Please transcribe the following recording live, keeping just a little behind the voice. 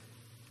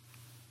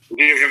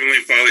Dear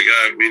Heavenly Father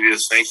God, we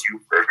just thank you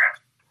for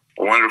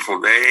a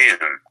wonderful day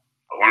and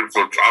a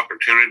wonderful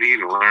opportunity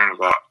to learn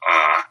about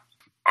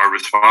our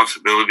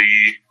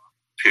responsibility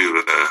to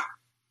the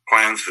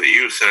plans that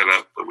you set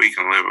up that we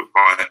can live a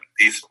quiet,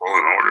 peaceful,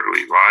 and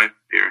orderly life,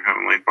 dear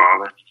Heavenly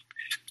Father.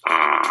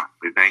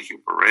 We thank you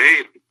for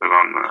Ray to put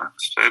on the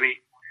study,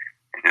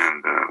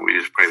 and we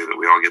just pray that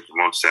we all get the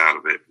most out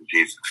of it in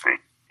Jesus' name.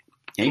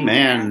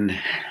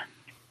 Amen.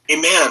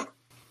 Amen.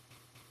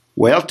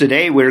 Well,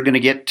 today we're going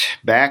to get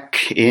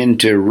back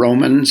into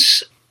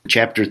Romans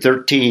chapter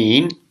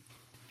 13.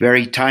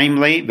 Very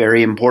timely,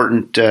 very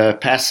important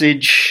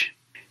passage.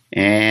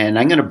 And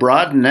I'm going to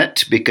broaden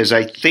it because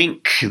I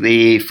think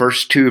the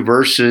first two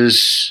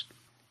verses,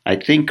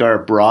 are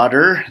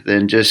broader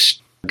than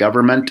just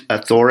government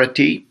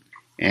authority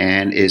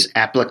and is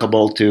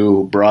applicable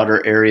to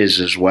broader areas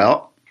as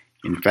well.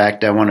 In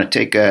fact, I want to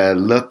take a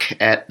look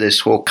at this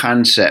whole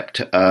concept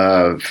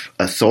of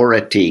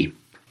authority.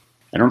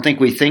 I don't think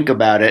we think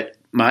about it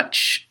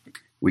much.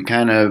 We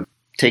kind of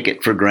take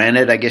it for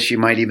granted, I guess you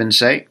might even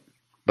say.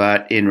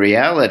 But in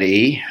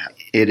reality,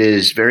 it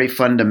is very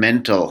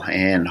fundamental,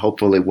 and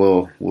hopefully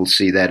we'll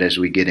see that as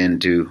we get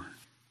into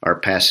our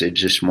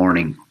passage this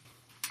morning.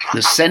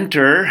 The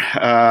center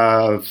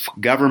of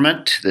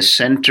government, the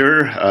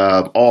center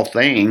of all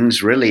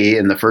things, really,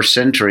 in the first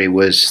century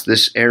was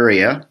this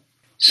area.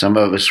 Some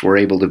of us were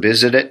able to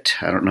visit it.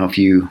 I don't know if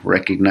you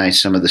recognize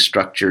some of the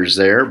structures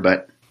there,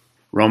 but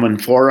Roman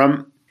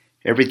Forum,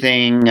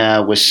 everything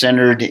was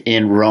centered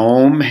in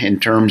Rome in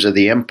terms of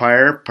the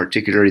empire,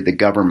 particularly the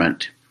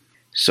government.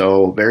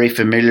 So very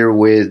familiar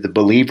with the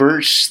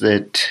believers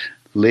that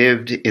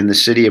lived in the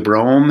city of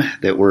Rome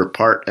that were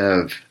part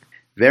of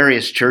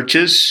various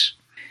churches.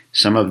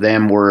 Some of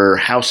them were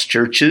house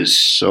churches,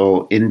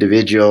 so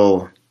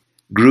individual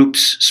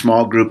groups,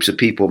 small groups of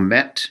people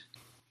met.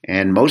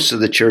 And most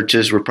of the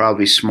churches were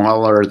probably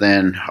smaller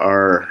than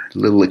our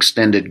little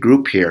extended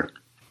group here.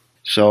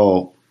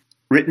 So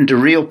written to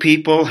real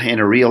people in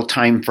a real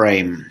time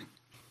frame.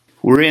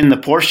 We're in the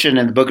portion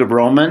in the book of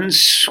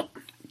Romans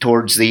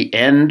towards the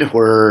end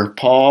where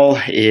Paul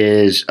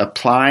is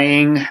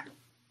applying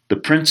the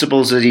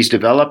principles that he's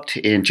developed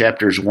in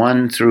chapters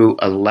 1 through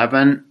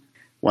 11,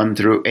 1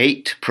 through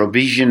 8,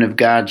 provision of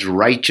God's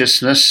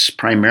righteousness,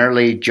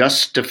 primarily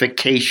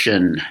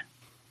justification.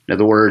 In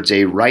other words,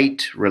 a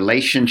right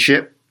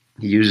relationship.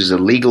 He uses a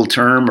legal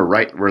term, a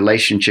right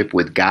relationship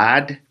with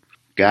God.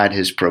 God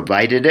has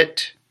provided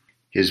it.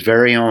 His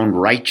very own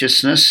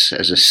righteousness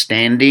as a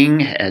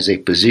standing, as a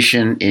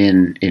position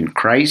in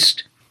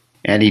Christ.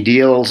 And he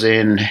deals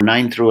in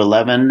 9 through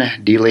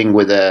 11, dealing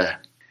with a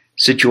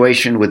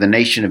situation with the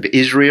nation of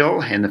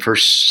Israel in the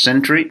first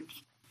century.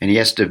 And he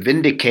has to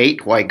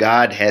vindicate why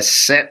God has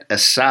set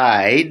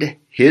aside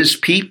his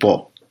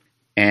people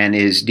and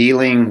is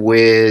dealing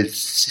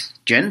with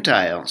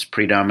Gentiles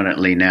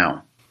predominantly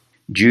now.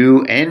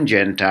 Jew and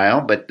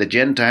Gentile, but the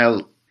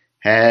Gentile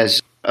has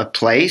a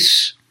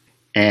place,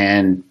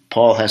 and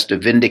Paul has to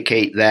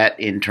vindicate that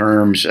in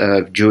terms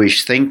of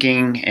Jewish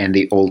thinking and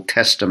the Old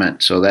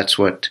Testament. So that's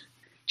what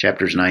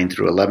chapters 9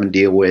 through 11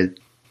 deal with.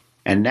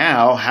 And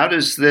now, how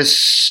does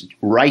this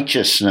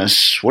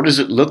righteousness, what does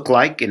it look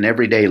like in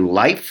everyday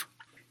life?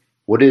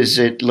 What does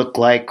it look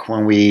like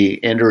when we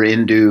enter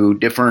into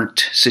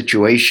different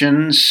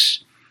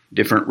situations,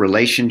 different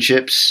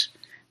relationships?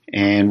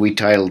 And we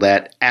titled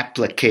that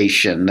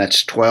Application.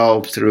 That's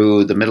 12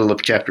 through the middle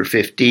of chapter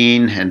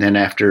 15. And then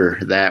after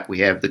that, we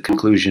have the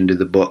conclusion to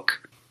the book.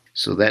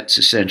 So that's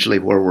essentially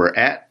where we're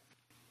at.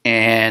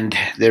 And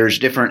there's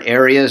different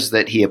areas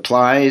that he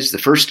applies. The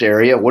first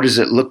area, what does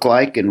it look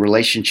like in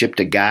relationship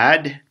to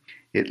God?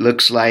 It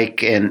looks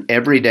like an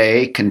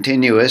everyday,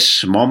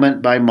 continuous,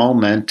 moment by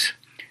moment,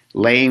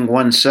 laying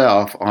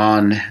oneself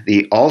on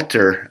the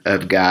altar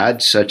of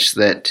God such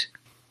that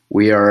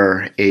we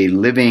are a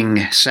living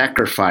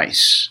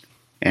sacrifice.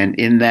 And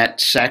in that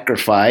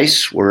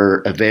sacrifice,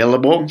 we're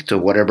available to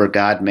whatever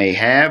God may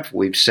have.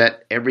 We've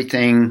set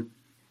everything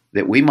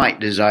that we might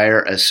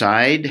desire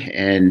aside,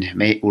 and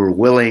we're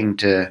willing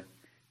to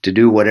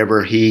do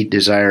whatever he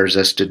desires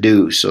us to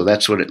do. So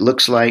that's what it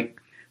looks like.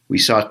 We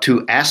saw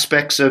two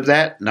aspects of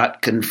that,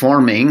 not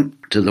conforming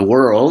to the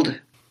world,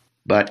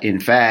 but in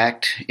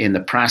fact, in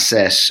the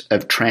process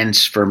of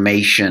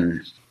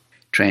transformation,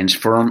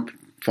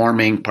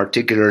 transforming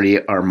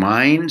particularly our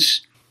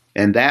minds,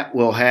 and that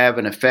will have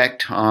an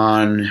effect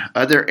on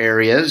other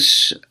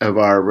areas of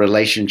our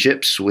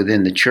relationships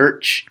within the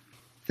church.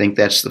 I think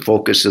that's the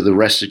focus of the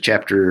rest of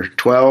chapter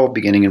 12,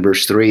 beginning in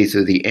verse 3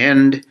 through the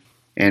end.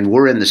 And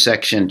we're in the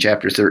section,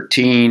 chapter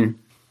 13.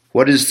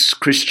 What does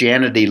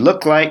Christianity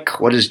look like?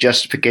 What does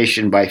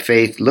justification by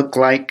faith look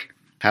like?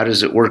 How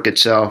does it work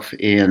itself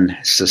in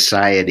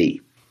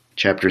society?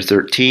 Chapter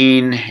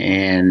 13,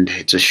 and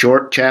it's a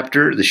short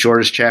chapter, the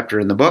shortest chapter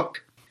in the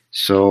book.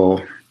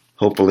 So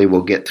hopefully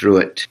we'll get through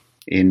it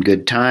in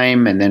good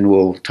time. And then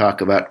we'll talk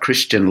about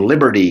Christian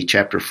liberty,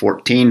 chapter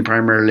 14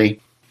 primarily.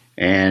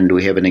 And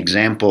we have an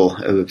example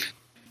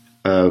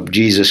of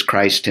Jesus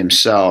Christ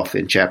himself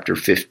in chapter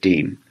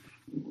 15.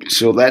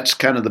 So that's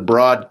kind of the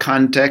broad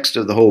context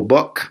of the whole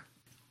book.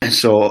 And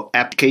so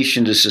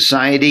application to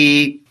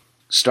society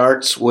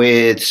starts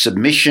with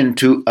submission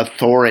to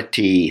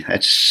authority.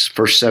 That's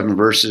first 7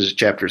 verses of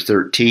chapter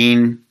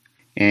 13.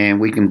 And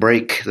we can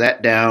break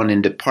that down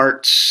into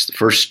parts. The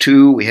first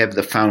 2, we have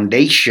the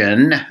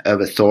foundation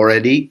of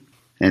authority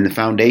and the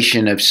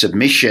foundation of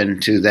submission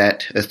to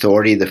that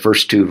authority, the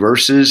first 2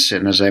 verses.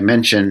 And as I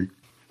mentioned,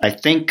 I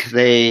think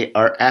they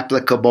are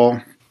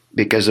applicable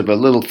because of a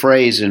little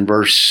phrase in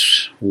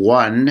verse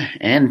 1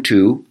 and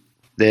 2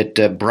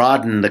 that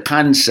broaden the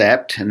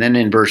concept. And then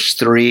in verse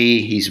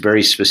 3, he's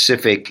very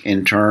specific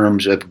in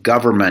terms of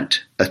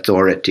government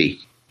authority.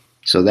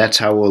 So that's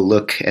how we'll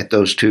look at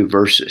those 2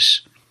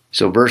 verses.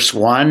 So verse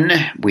 1,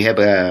 we have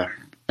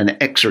an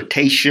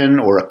exhortation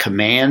or a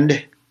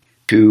command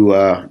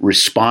to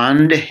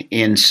respond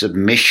in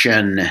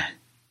submission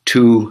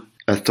to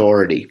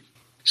authority.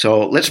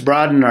 So let's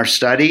broaden our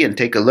study and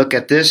take a look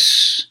at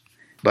this.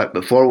 But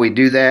before we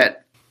do that,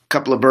 a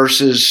couple of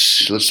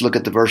verses. Let's look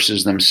at the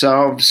verses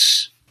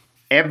themselves.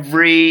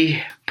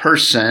 Every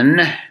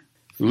person,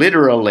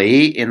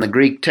 literally in the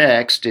Greek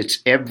text, it's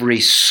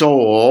every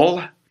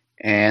soul.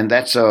 And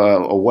that's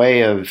a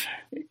way of,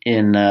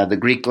 in the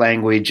Greek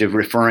language, of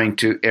referring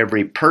to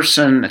every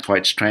person. That's why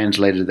it's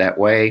translated that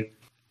way.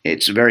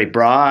 It's very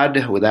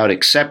broad, without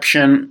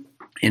exception.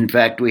 In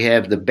fact, we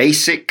have the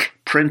basic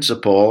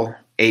principle,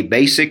 a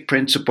basic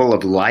principle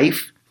of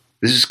life.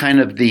 This is kind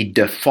of the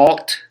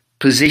default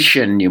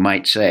position, you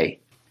might say.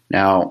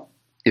 Now,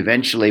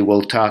 eventually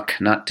we'll talk,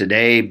 not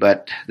today,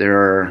 but there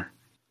are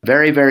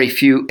very, very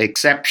few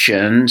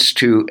exceptions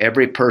to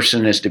every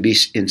person is to be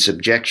in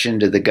subjection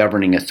to the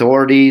governing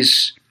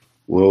authorities.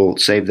 We'll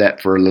save that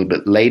for a little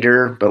bit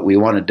later, but we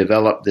want to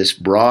develop this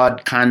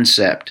broad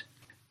concept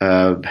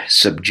of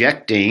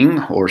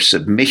subjecting or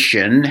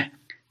submission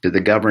to the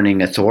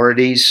governing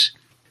authorities.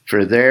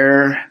 For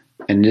there,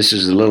 and this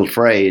is a little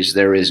phrase,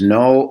 there is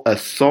no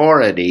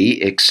authority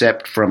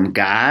except from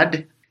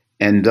God,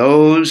 and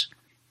those,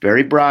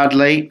 very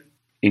broadly,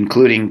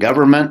 including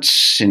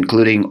governments,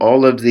 including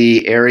all of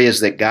the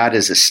areas that God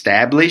has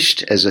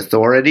established as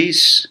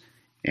authorities,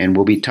 and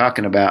we'll be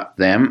talking about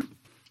them.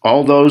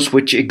 All those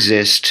which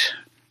exist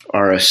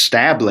are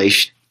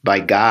established by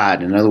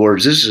God. In other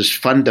words, this is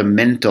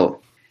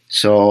fundamental.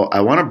 So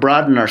I want to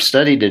broaden our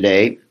study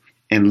today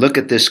and look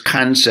at this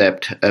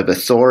concept of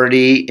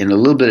authority in a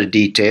little bit of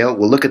detail.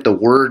 We'll look at the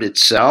word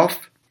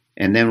itself,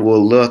 and then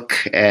we'll look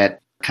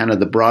at kind of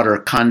the broader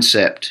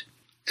concept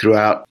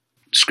throughout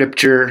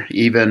Scripture,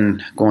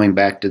 even going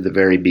back to the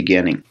very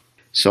beginning.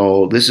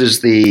 So this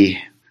is the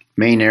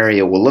main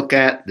area we'll look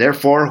at.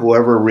 Therefore,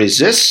 whoever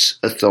resists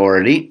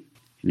authority,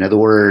 in other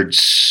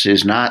words,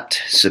 is not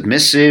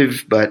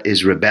submissive but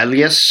is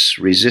rebellious,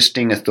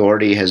 resisting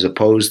authority, has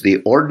opposed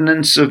the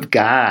ordinance of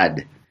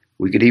God.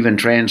 We could even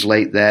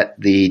translate that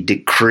the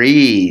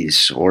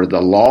decrees or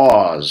the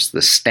laws,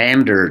 the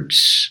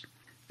standards,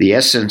 the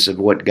essence of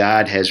what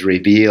God has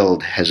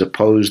revealed, has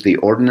opposed the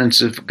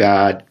ordinance of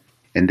God.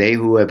 And they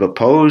who have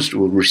opposed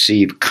will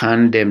receive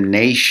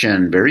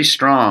condemnation, very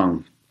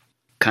strong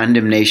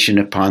condemnation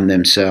upon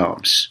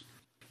themselves.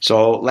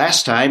 So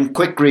last time,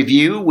 quick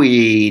review,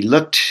 we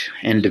looked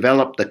and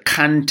developed the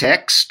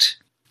context,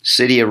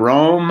 city of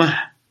Rome.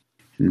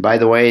 And by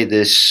the way,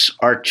 this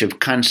Arch of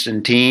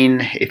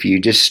Constantine, if you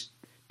just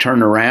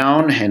turn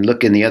around and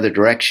look in the other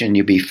direction,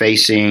 you'll be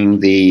facing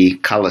the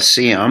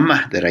Colosseum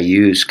that I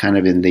used kind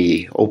of in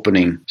the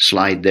opening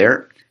slide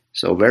there.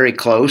 So very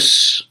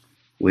close,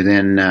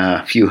 within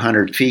a few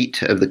hundred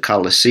feet of the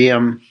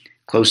Colosseum,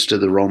 close to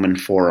the Roman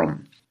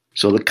Forum.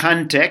 So the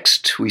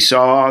context, we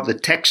saw the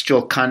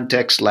textual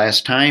context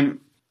last time.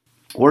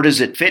 Where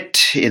does it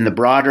fit in the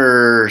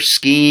broader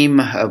scheme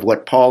of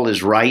what Paul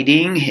is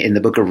writing in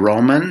the book of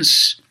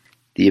Romans?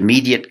 The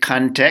immediate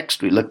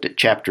context, we looked at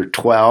chapter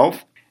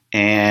 12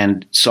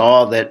 and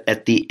saw that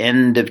at the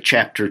end of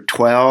chapter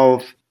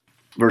 12,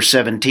 verse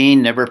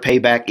 17, never pay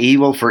back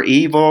evil for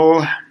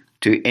evil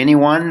to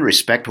anyone,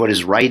 respect what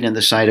is right in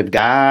the sight of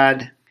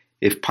God.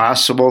 If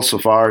possible, so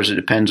far as it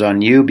depends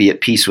on you, be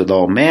at peace with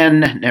all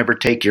men. Never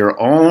take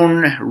your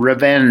own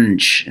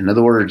revenge. In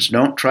other words,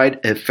 don't try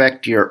to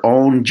effect your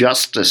own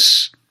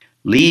justice.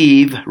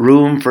 Leave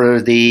room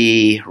for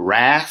the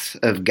wrath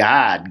of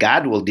God.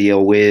 God will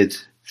deal with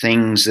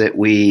things that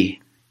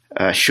we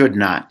should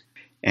not.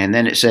 And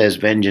then it says,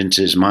 vengeance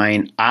is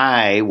mine,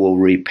 I will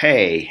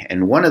repay.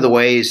 And one of the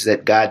ways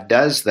that God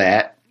does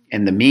that,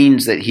 and the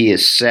means that he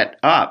has set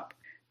up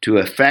to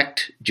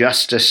effect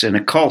justice in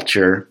a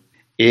culture,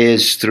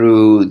 is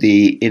through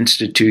the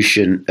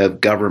institution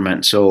of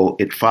government. So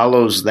it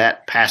follows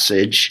that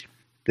passage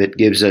that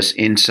gives us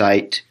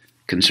insight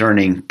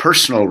concerning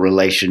personal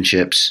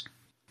relationships,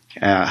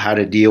 how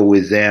to deal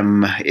with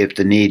them if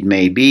the need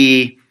may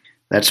be.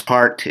 That's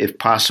part, if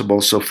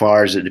possible, so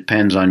far as it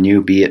depends on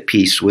you, be at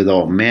peace with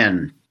all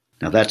men.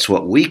 Now that's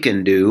what we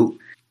can do,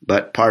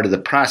 but part of the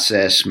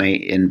process may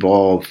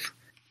involve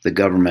the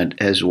government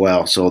as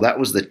well. So that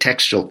was the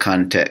textual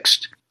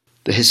context.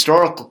 The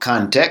historical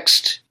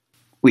context,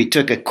 We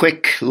took a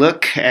quick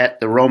look at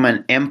the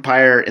Roman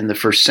Empire in the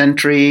first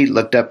century,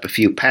 looked up a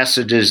few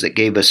passages that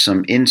gave us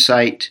some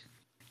insight,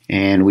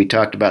 and we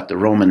talked about the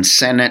Roman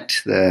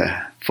Senate, the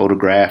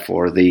photograph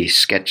or the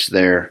sketch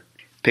there,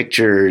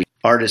 pictures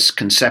artist's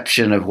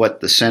conception of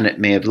what the Senate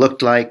may have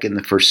looked like in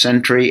the first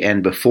century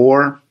and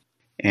before.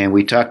 And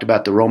we talked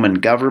about the Roman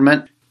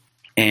government,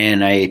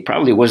 and I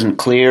probably wasn't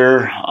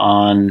clear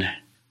on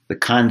the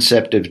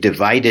concept of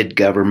divided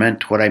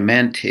government. What I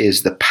meant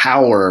is the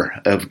power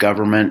of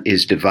government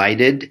is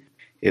divided.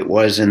 It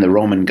was in the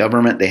Roman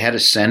government. They had a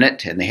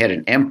Senate and they had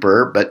an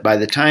emperor, but by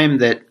the time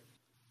that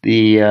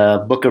the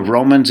book of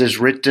Romans is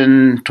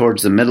written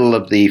towards the middle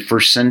of the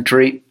first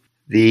century,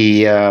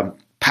 the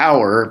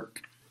power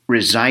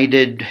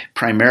resided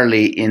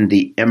primarily in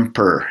the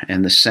emperor,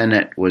 and the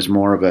Senate was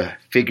more of a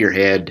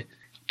figurehead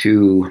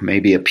to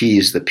maybe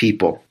appease the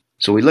people.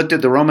 So we looked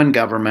at the Roman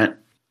government,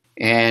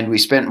 and we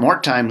spent more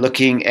time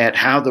looking at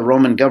how the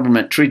Roman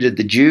government treated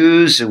the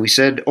Jews, and we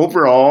said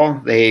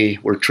overall they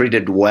were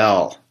treated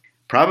well,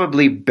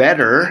 probably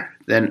better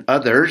than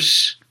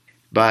others,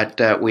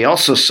 but we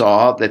also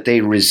saw that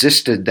they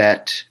resisted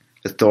that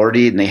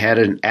authority, and they had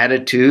an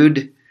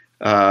attitude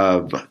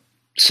of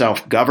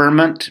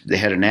self-government, they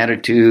had an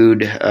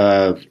attitude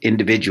of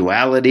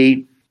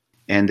individuality,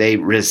 and they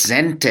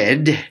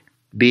resented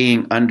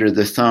being under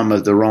the thumb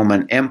of the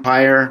Roman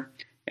Empire.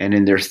 And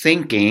in their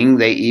thinking,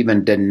 they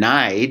even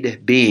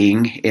denied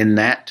being in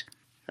that.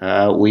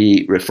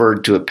 We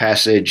referred to a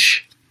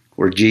passage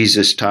where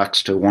Jesus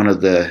talks to one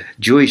of the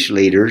Jewish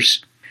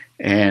leaders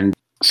and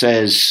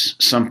says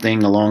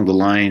something along the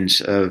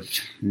lines of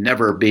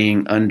never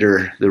being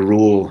under the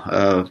rule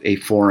of a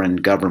foreign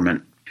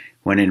government,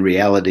 when in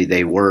reality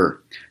they were.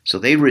 So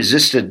they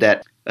resisted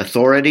that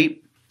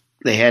authority.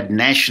 They had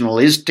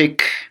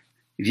nationalistic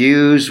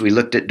views. We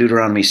looked at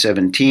Deuteronomy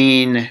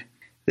 17.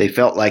 They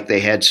felt like they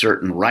had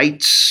certain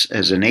rights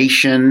as a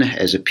nation,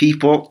 as a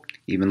people,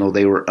 even though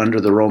they were under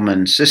the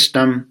Roman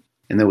system.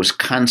 And there was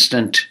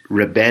constant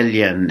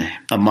rebellion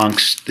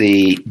amongst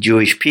the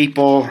Jewish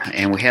people.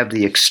 And we have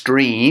the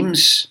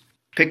extremes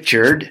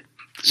pictured.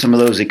 Some of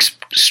those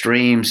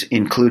extremes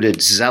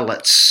included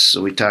zealots,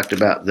 so we talked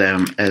about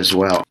them as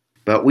well.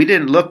 But we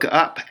didn't look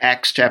up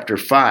Acts chapter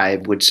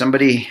 5. Would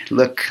somebody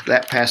look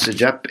that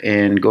passage up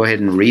and go ahead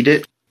and read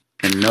it?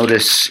 And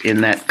notice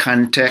in that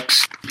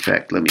context, in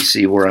fact, let me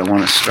see where I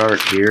want to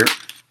start here.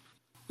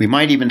 We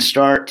might even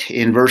start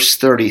in verse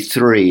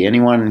 33.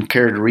 Anyone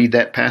care to read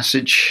that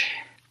passage?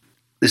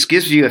 This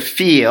gives you a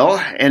feel,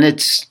 and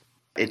it's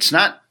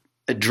not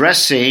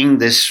addressing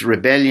this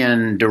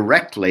rebellion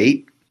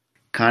directly.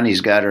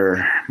 Connie's got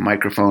her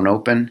microphone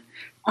open.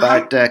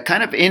 But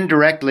kind of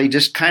indirectly,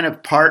 just kind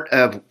of part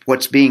of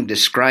what's being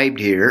described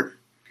here.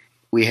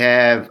 We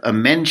have a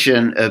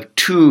mention of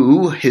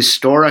two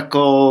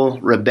historical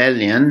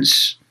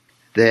rebellions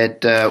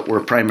that were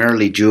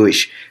primarily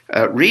Jewish.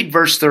 Read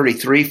verse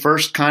 33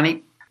 first,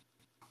 Connie.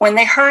 When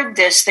they heard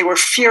this, they were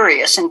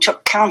furious and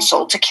took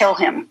counsel to kill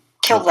them.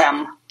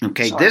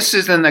 Okay, Sorry. This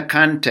is in the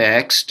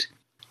context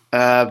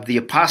of the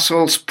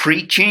apostles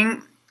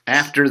preaching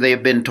after they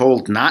have been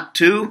told not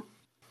to,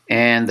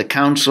 and the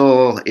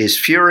council is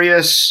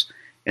furious.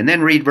 And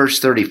then read verse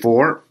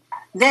 34.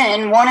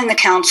 Then one in the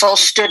council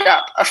stood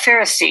up, a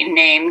Pharisee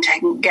named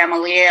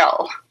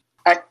Gamaliel,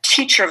 a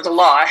teacher of the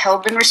law,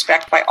 held in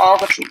respect by all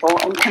the people,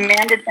 and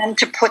commanded them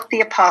to put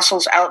the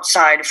apostles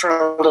outside for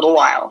a little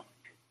while.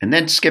 And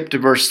then skip to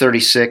verse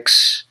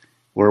 36,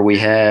 where we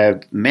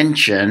have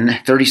mention,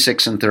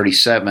 36 and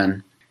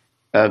 37,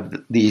 of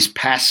these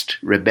past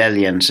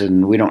rebellions.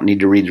 And we don't need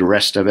to read the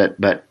rest of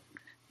it, but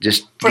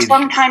just... For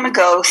some time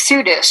ago,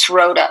 Theudas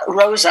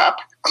rose up,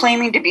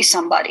 claiming to be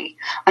somebody.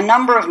 A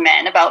number of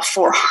men, about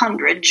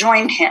 400,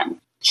 joined him.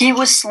 He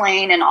was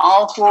slain, and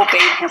all who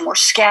obeyed him were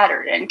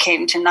scattered and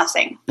came to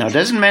nothing. Now, it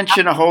doesn't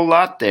mention a whole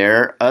lot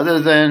there, other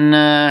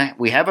than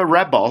we have a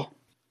rebel,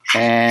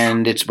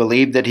 and it's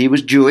believed that he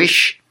was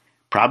Jewish,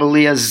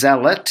 probably a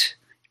zealot,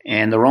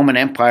 and the Roman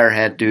Empire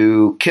had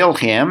to kill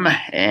him,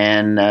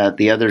 and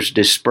the others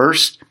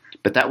dispersed.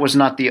 But that was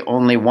not the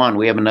only one.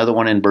 We have another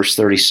one in verse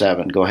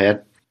 37. Go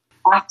ahead.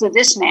 After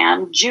this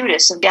man,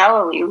 Judas of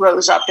Galilee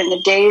rose up in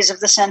the days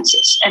of the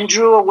census and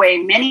drew away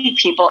many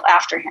people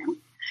after him.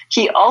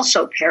 He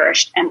also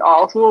perished, and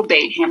all who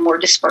obeyed him were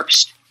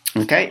dispersed.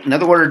 Okay, in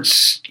other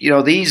words,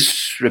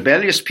 these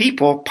rebellious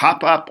people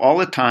pop up all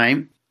the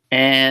time,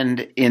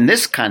 and in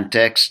this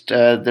context,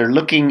 they're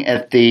looking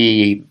at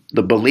the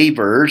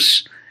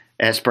believers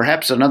as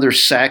perhaps another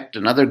sect,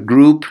 another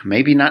group,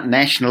 maybe not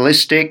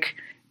nationalistic,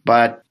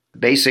 but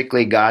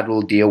basically, God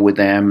will deal with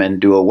them and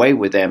do away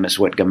with them, is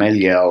what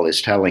Gamaliel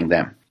is telling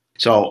them.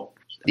 So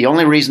the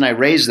only reason I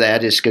raise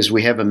that is because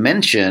we have a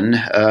mention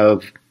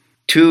of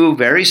two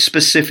very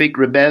specific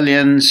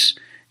rebellions,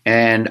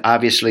 and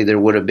obviously there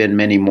would have been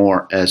many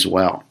more as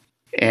well.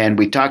 And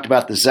we talked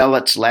about the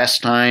zealots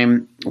last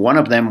time. One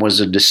of them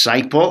was a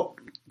disciple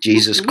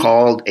Jesus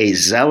called a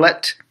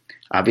zealot.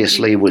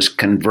 Obviously was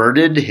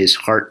converted, his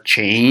heart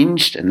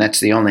changed, and that's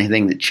the only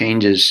thing that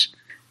changes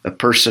a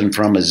person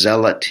from a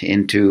zealot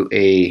into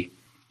a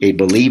a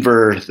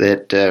believer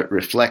that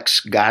reflects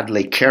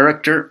godly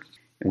character.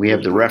 We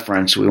have the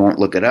reference. We won't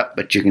look it up,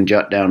 but you can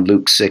jot down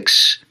Luke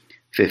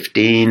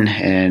 6:15,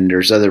 and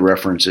there's other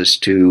references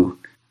to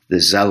the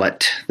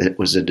zealot that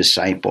was a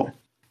disciple.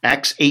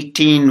 Acts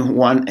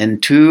 18:1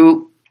 and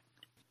 2,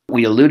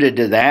 we alluded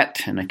to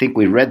that, and I think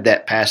we read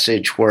that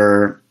passage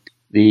where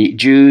the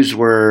Jews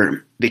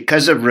were,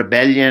 because of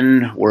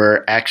rebellion,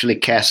 were actually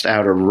cast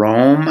out of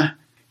Rome.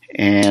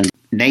 And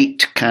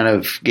Nate kind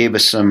of gave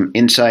us some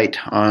insight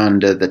on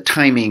the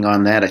timing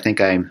on that. I think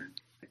I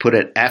put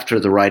it after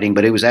the writing,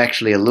 but it was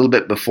actually a little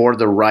bit before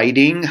the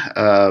writing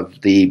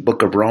of the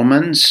book of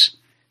Romans.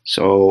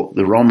 So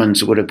the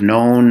Romans would have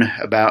known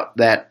about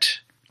that,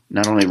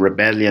 not only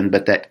rebellion,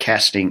 but that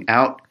casting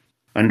out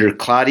under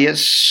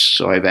Claudius.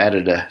 So I've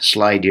added a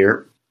slide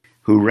here.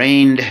 Who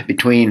reigned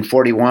between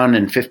 41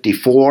 and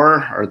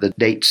 54 are the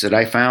dates that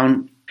I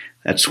found.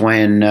 That's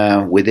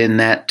when, within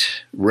that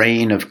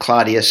reign of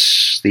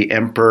Claudius, the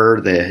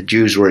emperor, the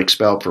Jews were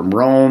expelled from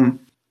Rome.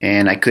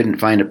 And I couldn't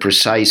find a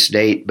precise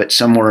date, but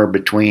somewhere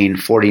between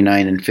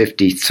 49 and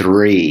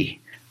 53.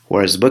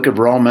 Whereas the book of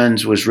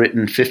Romans was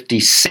written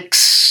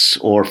 56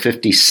 or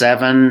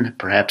 57,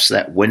 perhaps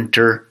that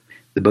winter,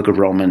 the book of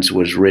Romans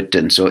was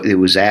written. So it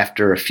was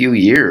after a few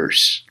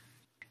years.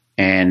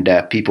 And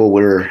people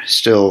were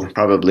still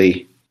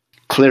probably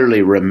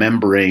clearly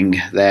remembering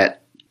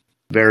that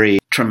very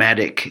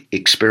traumatic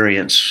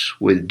experience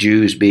with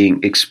Jews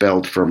being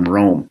expelled from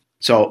Rome.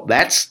 So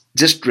that's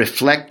just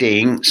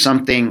reflecting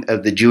something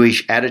of the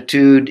Jewish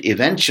attitude.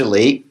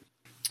 Eventually,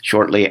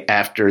 shortly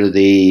after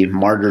the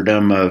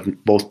martyrdom of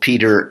both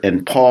Peter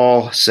and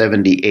Paul,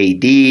 70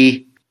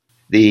 AD,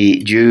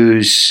 the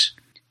Jews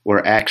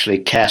were actually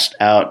cast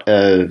out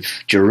of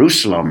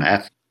Jerusalem,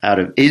 out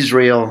of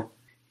Israel,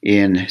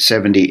 in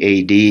 70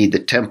 AD, the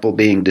temple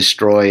being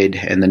destroyed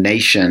and the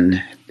nation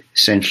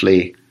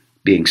essentially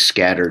being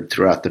scattered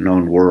throughout the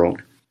known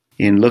world.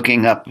 In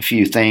looking up a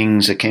few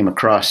things, I came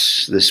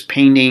across this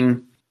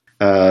painting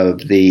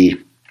of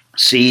the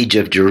siege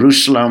of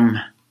Jerusalem,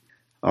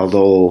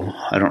 although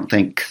I don't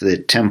think the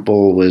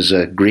temple was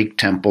a Greek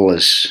temple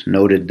as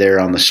noted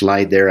there on the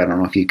slide there. I don't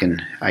know if you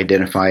can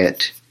identify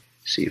it.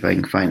 See if I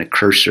can find a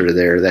cursor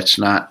there. That's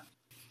not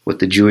what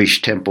the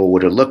Jewish temple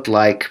would have looked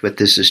like, but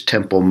this is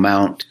Temple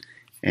Mount,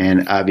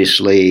 and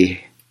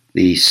obviously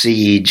the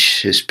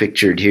siege is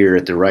pictured here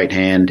at the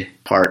right-hand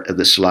part of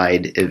the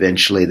slide.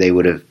 Eventually they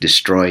would have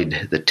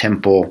destroyed the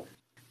temple,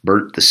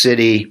 burnt the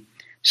city,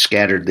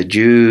 scattered the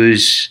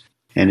Jews,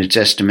 and it's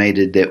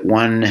estimated that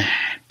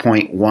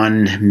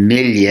 1.1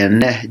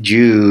 million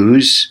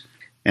Jews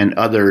and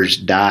others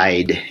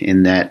died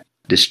in that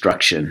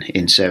destruction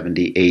in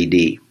 70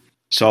 AD.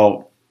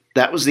 So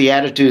that was the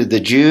attitude of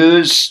the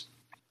Jews.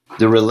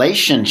 The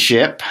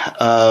relationship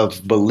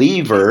of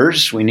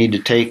believers, we need to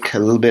take a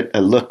little bit a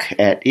look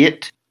at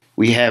it.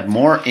 We have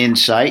more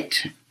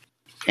insight,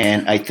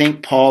 and I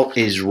think Paul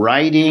is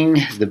writing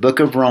the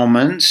book of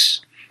Romans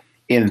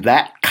in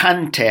that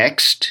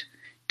context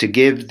to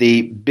give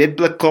the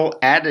biblical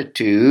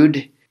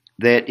attitude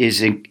that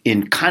is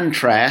in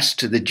contrast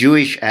to the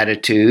Jewish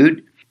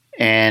attitude,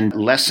 and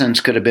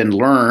lessons could have been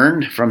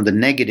learned from the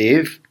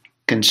negative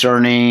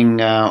concerning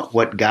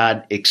what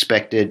God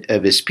expected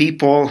of his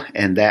people,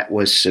 and that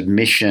was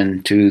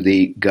submission to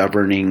the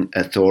governing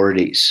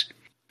authorities.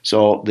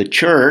 So the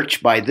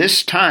church, by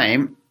this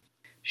time,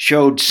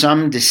 showed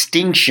some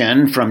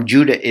distinction from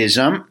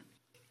Judaism,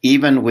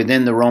 even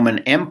within the Roman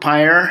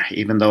Empire,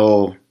 even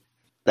though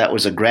that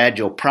was a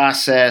gradual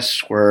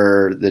process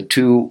where the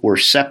two were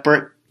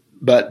separate.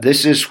 But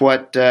this is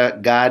what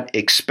God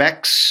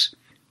expects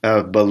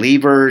of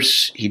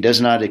believers. He does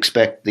not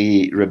expect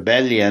the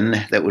rebellion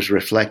that was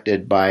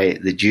reflected by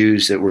the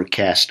Jews that were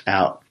cast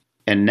out.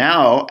 And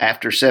now,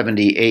 after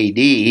 70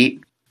 AD,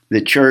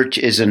 the church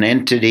is an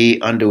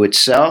entity unto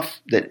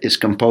itself that is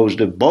composed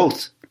of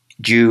both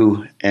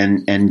Jew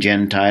and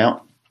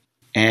Gentile.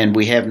 And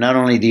we have not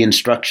only the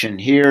instruction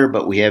here,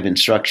 but we have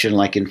instruction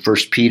like in 1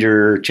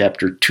 Peter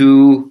chapter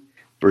 2,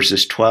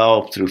 verses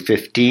 12 through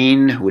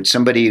 15. Would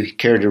somebody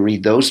care to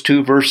read those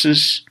two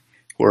verses?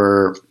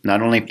 Where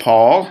not only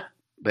Paul,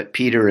 but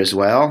Peter as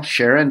well.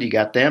 Sharon, you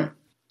got them?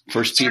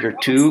 1 Peter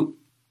 2.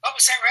 What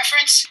was that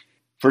reference?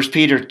 1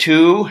 Peter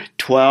 2,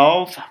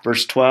 12,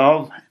 verse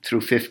 12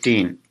 through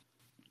 15.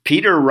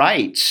 Peter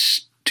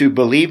writes to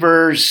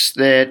believers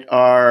that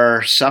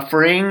are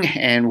suffering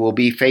and will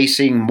be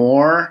facing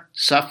more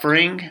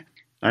suffering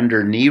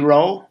under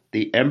Nero,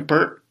 the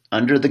emperor,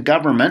 under the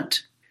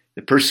government.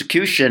 The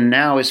persecution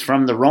now is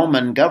from the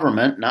Roman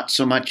government, not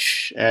so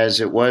much as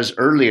it was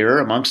earlier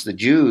amongst the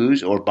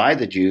Jews or by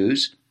the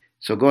Jews.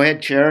 So go ahead,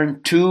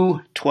 Sharon.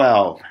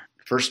 2:12,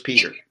 1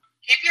 Peter.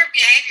 Keep your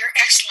behavior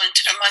excellent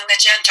among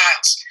the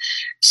Gentiles,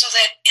 so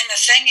that in the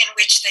thing in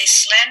which they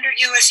slander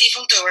you as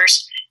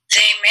evildoers,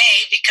 they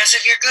may, because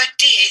of your good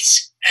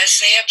deeds, as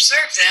they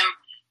observe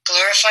them,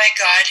 glorify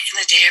God in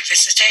the day of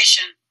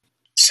visitation.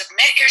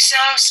 Submit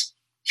yourselves,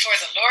 for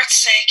the Lord's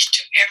sake,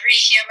 to every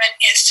human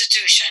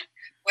institution,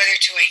 whether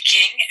to a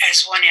king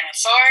as one in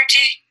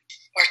authority,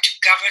 or to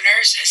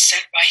governors as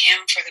sent by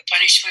him for the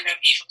punishment of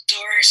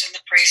evildoers and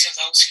the praise of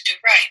those who do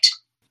right.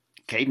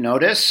 Okay,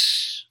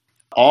 notice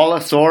all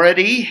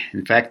authority.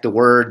 In fact, the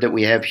word that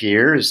we have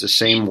here is the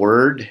same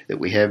word that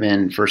we have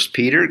in 1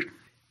 Peter.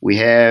 We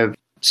have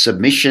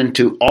submission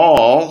to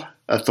all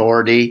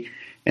authority,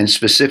 and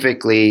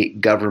specifically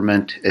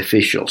government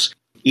officials.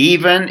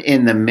 Even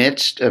in the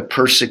midst of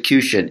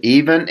persecution,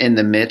 even in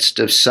the midst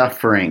of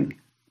suffering,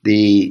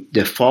 the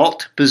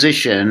default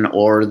position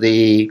or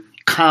the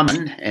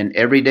common and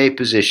everyday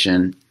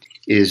position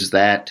is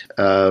that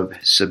of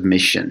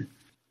submission.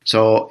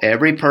 So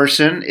every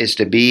person is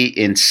to be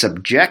in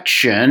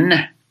subjection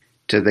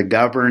to the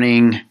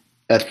governing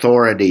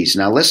authorities.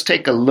 Now let's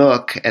take a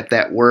look at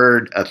that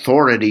word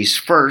authorities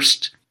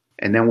first,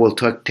 and then we'll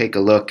take a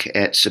look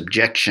at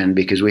subjection,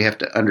 because we have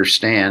to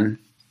understand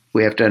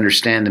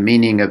the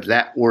meaning of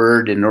that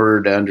word in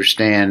order to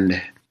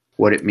understand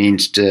what it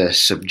means to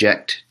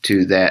subject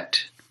to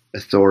that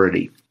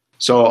authority.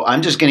 So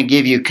I'm just going to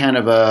give you kind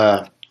of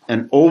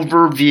an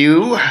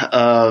overview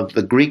of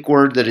the Greek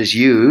word that is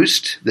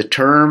used. The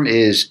term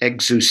is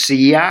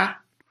exousia.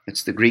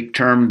 It's the Greek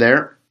term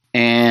there.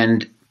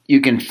 And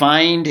you can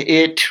find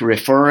it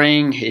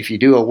referring, if you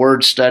do a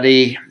word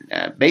study,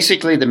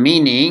 basically the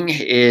meaning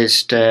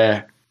is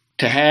to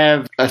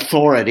have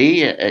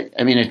authority.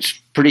 I mean, it's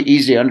pretty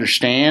easy to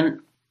understand.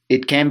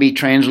 It can be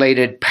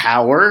translated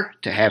power,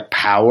 to have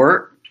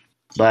power,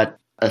 but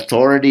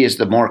authority is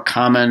the more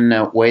common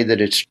way that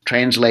it's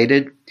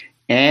translated.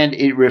 And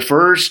it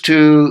refers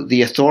to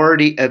the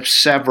authority of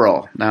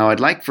several. Now, I'd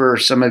like for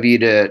some of you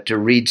to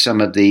read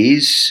some of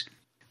these,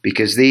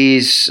 because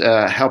these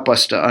help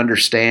us to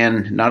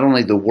understand not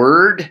only the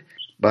word,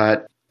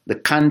 but the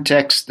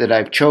context that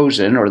I've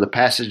chosen, or the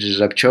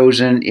passages I've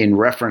chosen in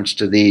reference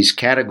to these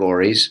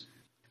categories,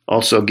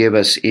 also give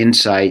us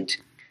insight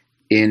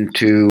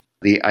into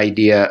the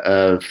idea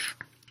of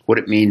what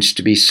it means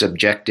to be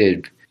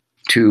subjected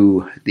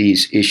to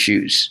these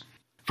issues.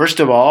 First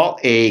of all,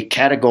 a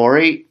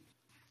category,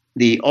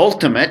 the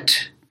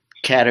ultimate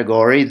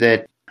category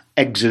that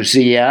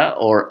exousia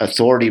or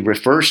authority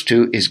refers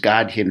to is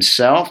God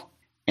himself.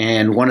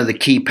 And one of the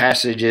key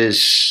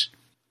passages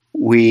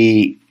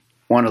we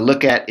want to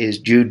look at is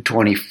Jude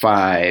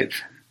 25.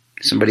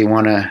 Somebody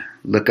want to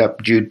look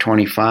up Jude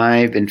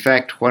 25? In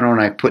fact, why don't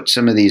I put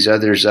some of these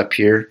others up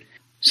here?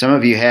 Some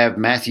of you have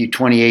Matthew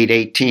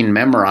 28:18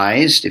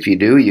 memorized. If you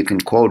do, you can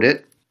quote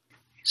it.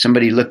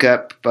 Somebody look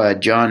up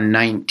John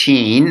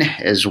 19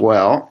 as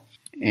well.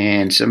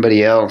 And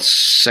somebody else,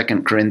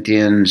 2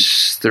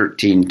 Corinthians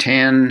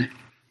 13:10,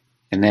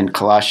 and then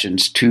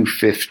Colossians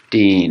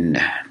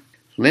 2:15.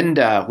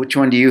 Linda, which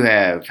one do you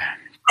have?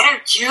 I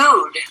have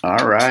Jude.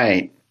 All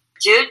right.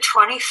 Jude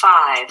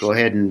 25. Go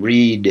ahead and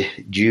read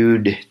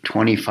Jude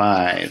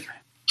 25.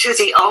 To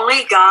the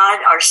only God,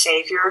 our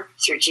Savior,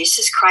 through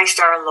Jesus Christ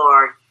our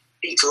Lord,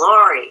 be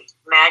glory,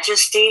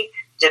 majesty,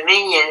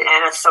 dominion,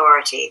 and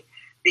authority,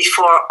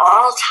 before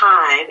all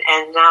time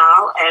and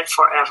now and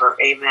forever.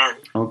 Amen.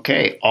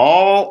 Okay,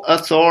 all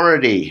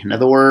authority. In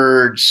other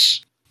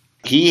words,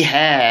 he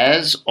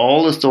has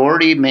all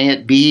authority. May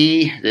it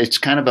be, it's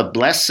kind of a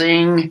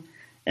blessing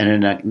and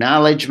an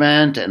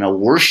acknowledgement and a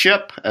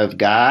worship of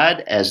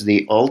God as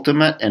the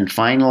ultimate and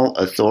final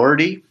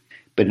authority.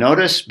 But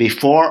notice,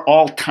 before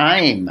all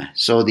time.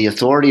 So the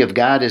authority of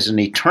God is an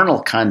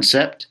eternal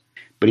concept,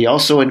 but he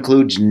also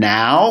includes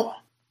now,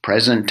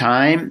 present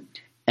time,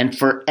 and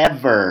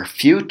forever,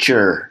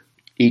 future,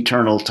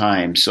 eternal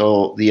time.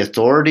 So the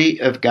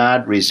authority of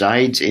God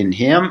resides in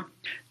him.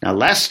 Now,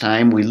 last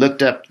time we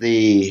looked up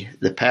the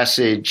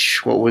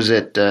passage, what was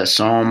it,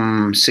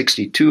 Psalm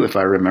 62, if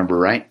I remember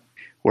right,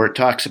 where it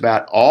talks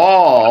about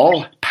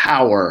all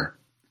power.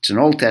 It's an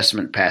Old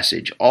Testament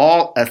passage.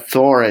 All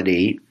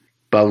authority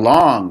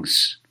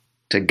belongs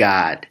to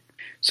God.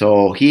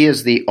 So he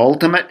is the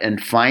ultimate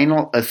and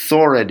final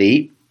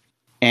authority.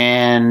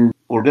 And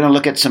we're going to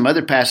look at some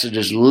other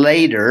passages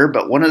later,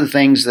 but one of the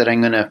things that I'm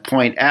going to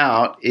point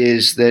out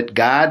is that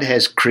God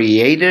has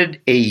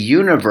created a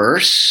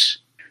universe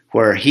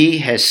where he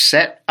has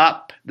set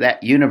up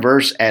that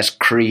universe as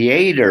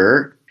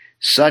creator,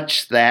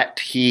 such that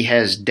he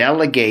has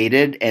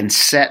delegated and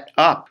set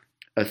up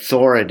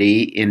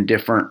authority in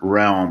different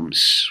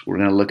realms. We're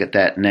going to look at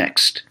that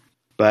next.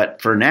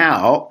 But for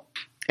now,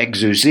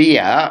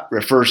 exousia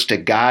refers to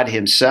God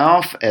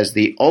himself as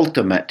the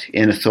ultimate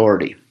in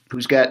authority.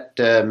 Who's got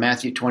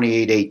Matthew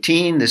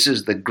 28:18? This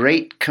is the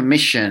Great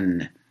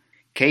Commission.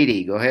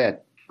 Katie, go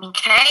ahead.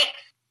 Okay.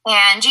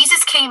 And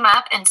Jesus came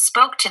up and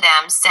spoke to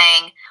them,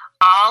 saying,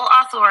 all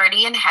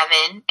authority in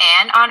heaven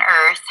and on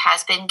earth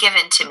has been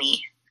given to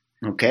me.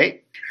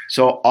 Okay.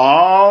 So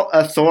all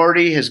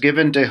authority has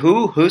given to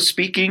who? Who's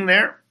speaking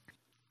there?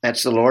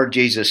 That's the Lord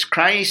Jesus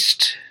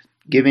Christ,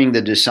 giving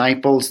the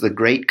disciples the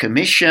Great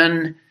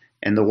Commission.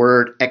 And the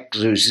word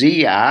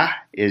exousia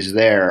is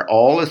there.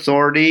 All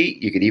authority,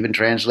 you could even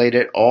translate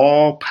it,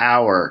 all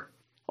power.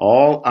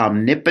 All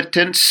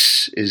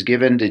omnipotence is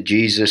given to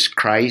Jesus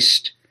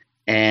Christ.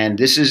 And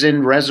this is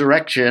in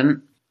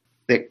resurrection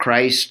that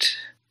Christ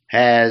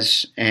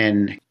has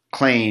and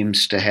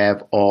claims to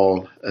have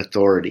all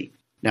authority.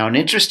 Now, an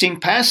interesting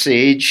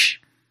passage,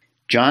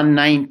 John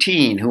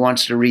 19. Who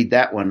wants to read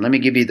that one? Let me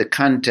give you the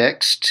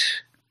context.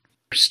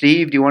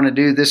 Steve, do you want to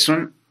do this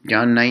one?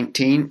 John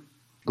 19.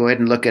 Go ahead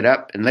and look it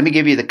up. And let me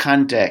give you the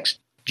context.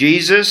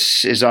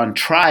 Jesus is on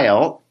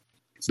trial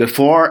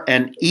before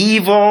an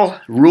evil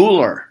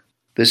ruler.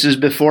 This is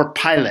before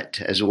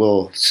Pilate, as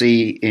we'll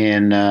see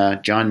in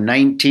John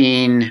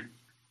 19,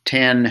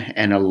 10,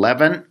 and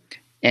 11.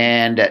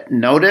 And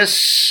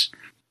notice,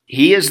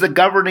 he is the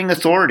governing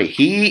authority.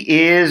 He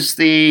is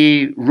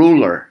the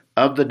ruler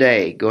of the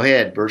day. Go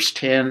ahead, verse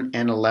 10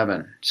 and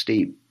 11.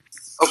 Steve.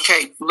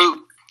 Okay,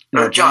 Luke.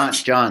 No, John.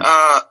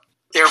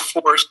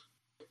 Therefore,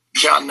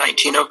 John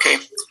 19, okay.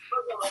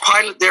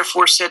 Pilate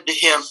therefore said to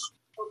him,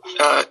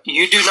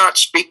 you do not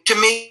speak to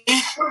me?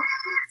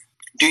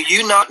 Do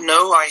you not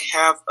know I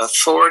have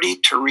authority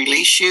to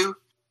release you,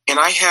 and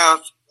I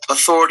have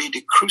authority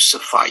to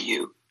crucify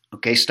you?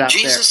 Okay, stop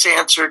Jesus there.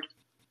 Answered.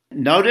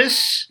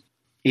 Notice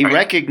he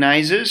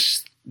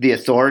recognizes the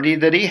authority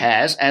that he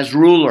has as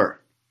ruler.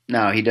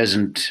 Now, he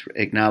doesn't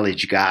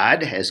acknowledge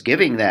God as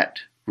giving that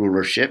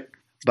rulership,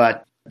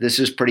 but this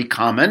is pretty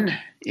common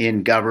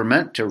in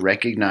government to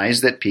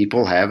recognize that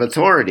people have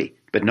authority.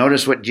 But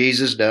notice what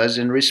Jesus does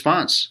in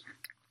response,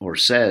 or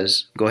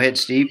says. Go ahead,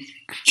 Steve.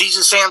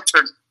 Jesus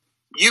answered,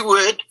 you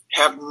would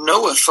have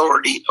no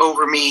authority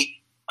over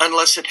me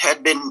unless it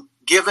had been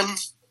given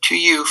to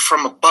you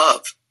from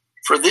above.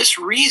 For this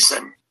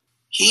reason,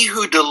 he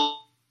who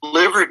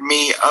delivered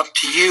me up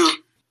to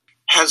you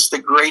has the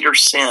greater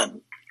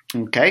sin.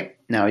 Okay,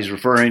 now he's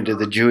referring to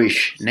the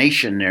Jewish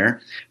nation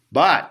there.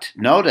 But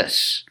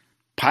notice,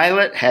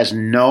 Pilate has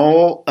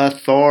no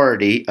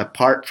authority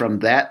apart from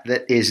that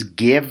is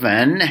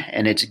given,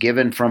 and it's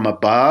given from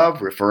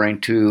above,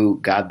 referring to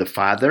God the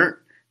Father.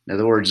 In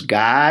other words,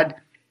 God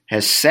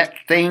has set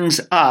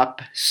things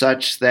up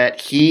such that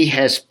he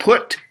has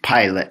put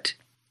Pilate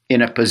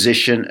in a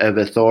position of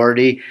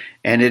authority,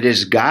 and it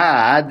is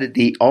God,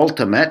 the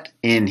ultimate,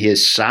 in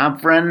his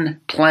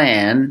sovereign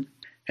plan,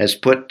 has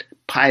put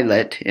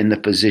Pilate in the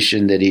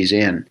position that he's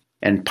in.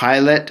 And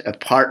Pilate,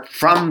 apart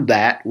from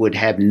that, would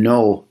have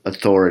no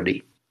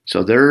authority.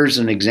 So there's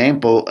an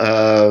example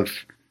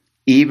of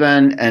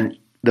even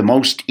the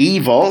most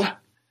evil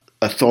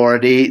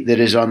authority that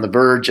is on the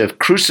verge of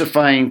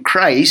crucifying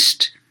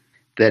Christ,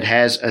 that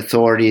has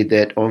authority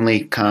that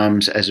only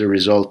comes as a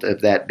result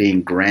of that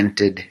being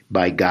granted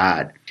by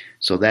God.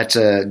 So that's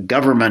a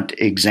government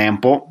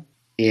example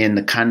in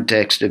the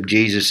context of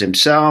Jesus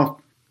himself,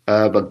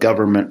 of a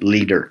government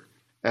leader.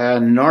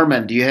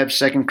 Norman, do you have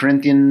 2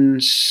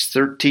 Corinthians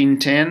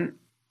 13:10?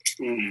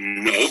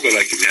 No, but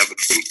I can have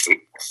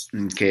it.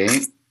 Okay.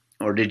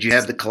 Or did you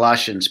have the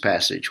Colossians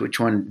passage? Which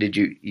one did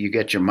you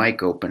get your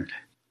mic open?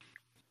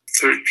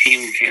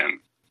 13:10.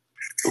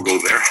 We'll go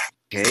there.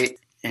 Okay.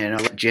 And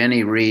I'll let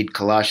Jenny read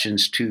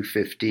Colossians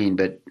 2:15,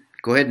 but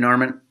go ahead,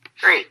 Norman.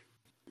 Great.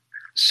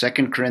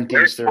 2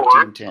 Corinthians Therefore,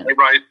 13:10. I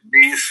write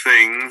these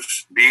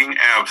things being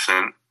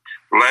absent,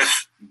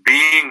 lest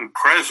being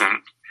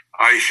present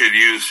I should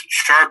use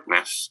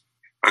sharpness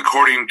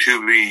according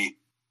to the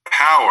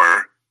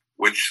power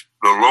which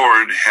the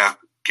Lord hath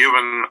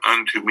given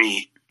unto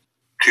me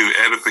to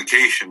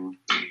edification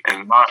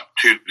and not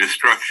to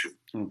destruction.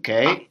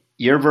 Okay.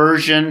 Your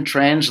version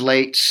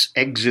translates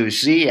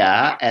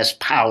exousia as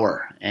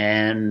power,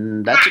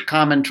 and that's a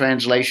common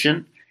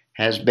translation,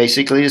 has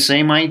basically the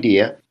same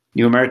idea.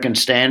 New American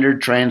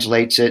Standard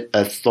translates it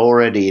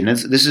authority. And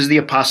this is the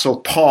Apostle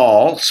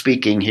Paul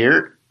speaking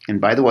here. And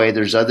by the way,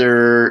 there's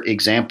other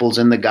examples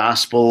in the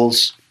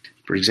Gospels.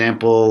 For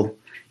example,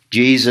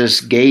 Jesus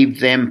gave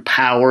them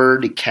power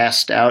to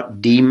cast out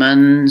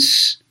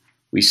demons.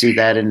 We see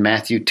that in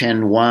Matthew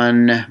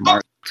 10:1,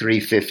 Mark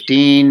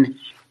 3:15.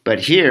 But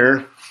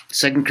here,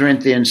 2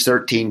 Corinthians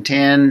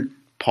 13:10,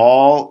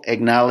 Paul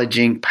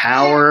acknowledging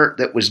power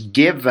that was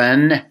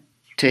given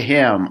to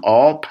him.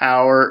 All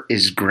power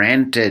is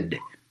granted.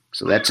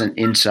 So that's an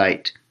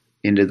insight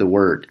into the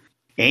word.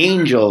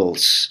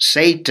 Angels,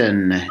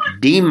 Satan,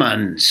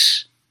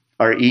 demons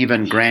are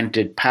even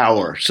granted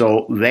power.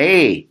 So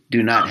they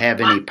do not have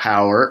any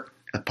power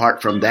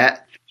apart from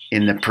that.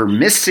 In the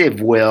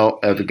permissive will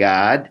of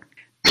God,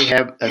 they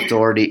have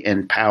authority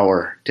and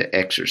power to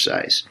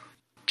exercise.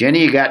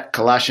 Jenny, you got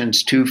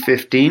Colossians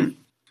 2:15?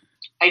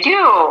 I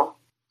do.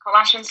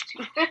 Colossians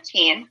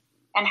 2:15,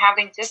 and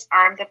having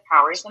disarmed the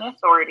powers and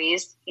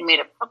authorities, he made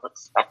a public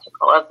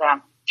spectacle of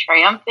them,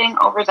 triumphing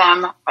over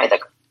them by the...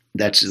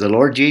 That's the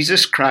Lord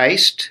Jesus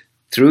Christ,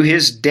 through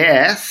his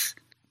death,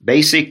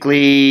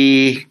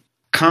 basically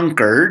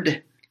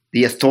conquered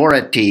the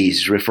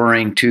authorities,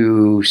 referring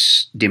to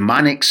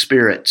demonic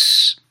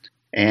spirits.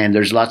 And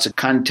there's lots of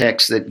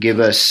contexts that give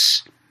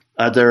us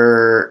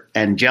other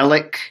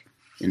angelic.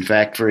 In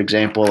fact, for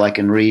example, I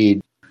can read,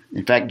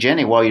 in fact,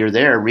 Jenny, while you're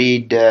there,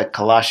 read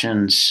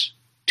Colossians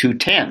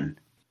 2:10,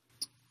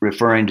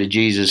 referring to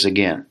Jesus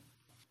again.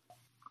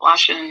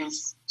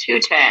 Colossians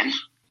 2:10.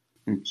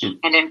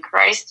 And in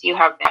Christ you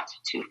have brought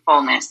to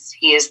fullness.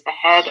 He is the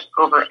head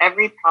over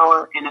every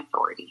power and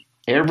authority.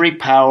 every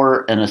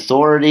power and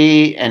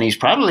authority, and he's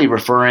probably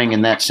referring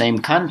in that same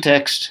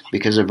context,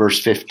 because of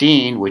verse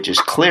 15, which is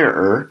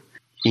clearer,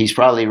 he's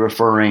probably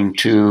referring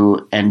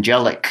to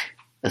angelic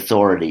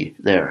authority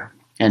there.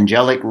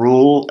 Angelic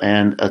rule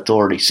and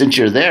authority. Since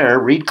you're there,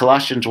 read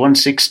Colossians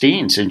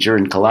 1:16. Since you're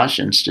in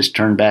Colossians, just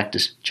turn back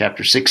to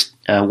chapter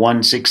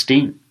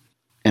 1:16.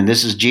 And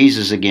this is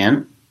Jesus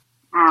again.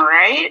 All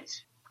right.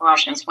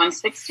 Colossians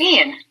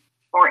 1:16.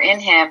 For in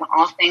him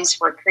all things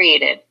were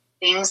created,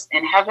 things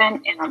in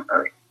heaven and on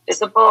earth,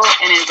 visible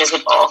and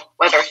invisible,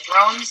 whether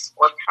thrones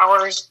or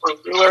powers or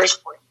rulers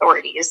or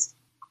authorities.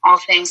 All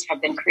things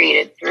have been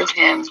created through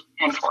him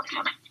and for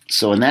him.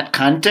 So in that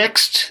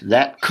context,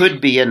 that could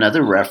be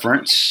another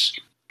reference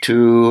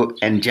to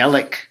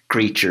angelic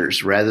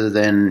creatures rather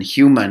than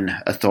human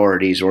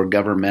authorities or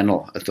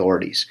governmental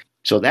authorities.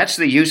 So that's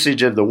the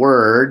usage of the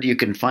word. You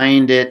can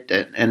find it,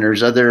 and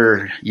there's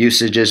other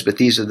usages, but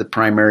these are the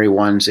primary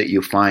ones that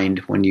you find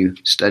when you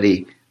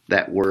study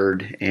that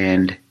word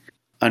and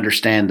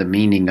understand the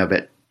meaning of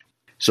it.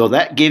 So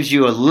that gives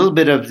you a little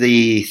bit of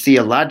the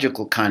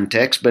theological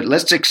context, but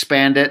let's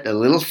expand it a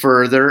little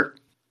further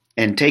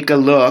and take a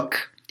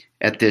look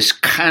at this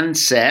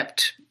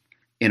concept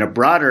in a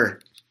broader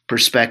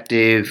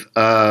perspective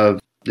of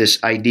this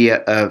idea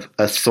of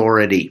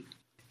authority.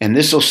 And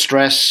this will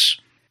stress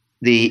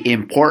the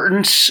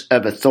importance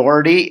of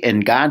authority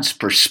and God's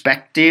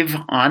perspective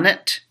on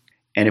it.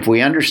 And if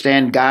we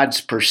understand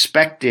God's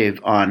perspective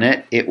on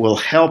it, it will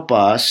help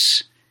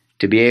us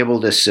to be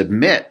able to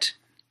submit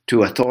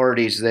to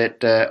authorities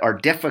that are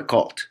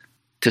difficult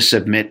to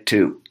submit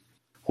to,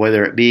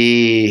 whether it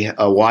be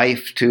a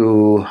wife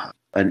to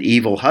an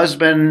evil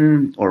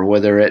husband, or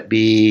whether it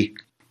be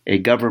a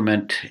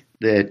government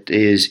that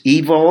is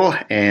evil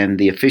and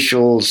the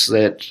officials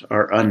that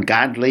are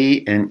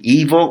ungodly and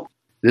evil.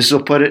 This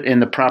will put it in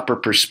the proper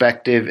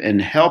perspective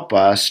and help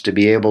us to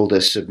be able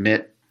to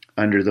submit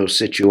under those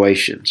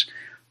situations.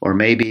 Or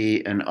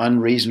maybe an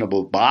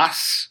unreasonable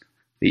boss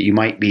that you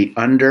might be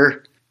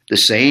under. The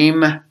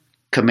same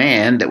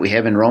command that we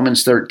have in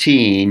Romans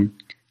 13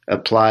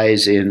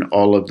 applies in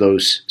all of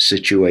those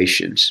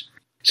situations.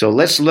 So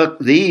let's look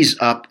these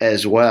up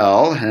as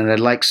well, and I'd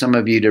like some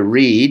of you to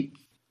read.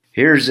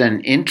 Here's an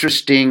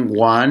interesting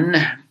one,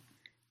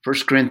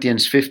 1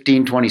 Corinthians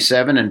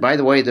 15:27. And by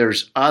the way,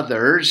 there's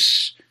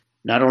others,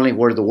 not only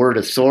where the word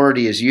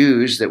authority is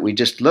used that we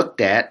just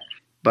looked at,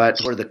 but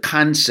where the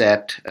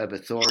concept of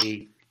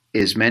authority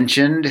is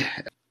mentioned.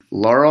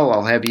 Laurel,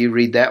 I'll have you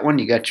read that one.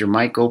 You got your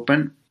mic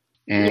open.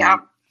 And Yeah.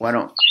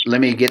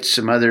 let me get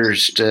some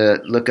others to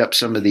look up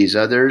some of these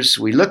others.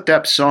 We looked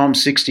up Psalm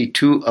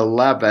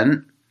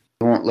 62:11.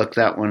 We won't look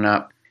that one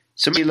up.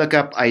 Somebody look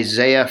up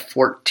Isaiah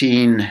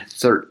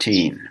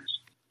 14:13.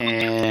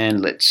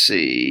 And let's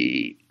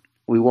see.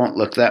 We won't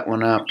look that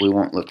one up.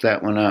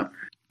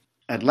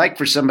 I'd like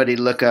for somebody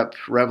to look up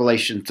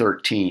Revelation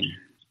 13.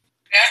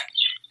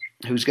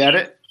 Yeah. Who's got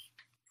it?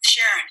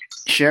 Sharon.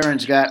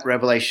 Sharon's got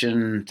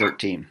Revelation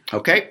 13.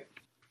 Okay.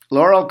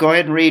 Laurel, go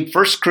ahead and read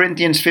 1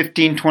 Corinthians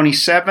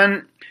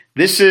 15:27.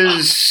 This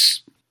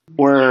is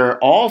where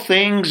all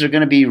things are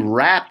going to be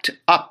wrapped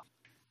up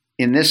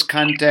in this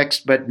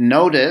context, but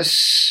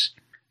notice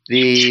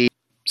the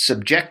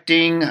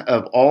subjecting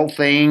of all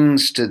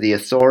things to the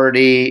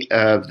authority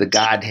of the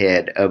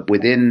Godhead, of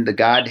within the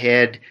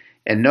Godhead.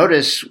 And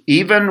notice,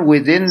 even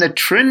within the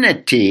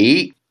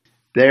Trinity,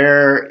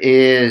 there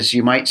is,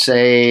 you might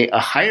say, a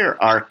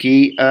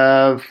hierarchy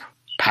of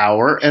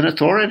power and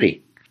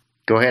authority.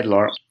 Go ahead,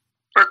 Laura.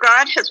 For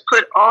God has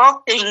put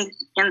all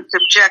things in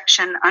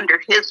subjection under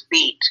his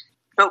feet.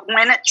 But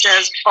when it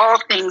says all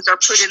things are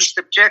put in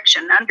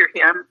subjection under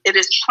him, it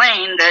is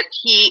plain that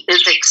he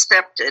is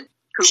accepted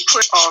who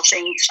put all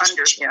things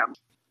under him.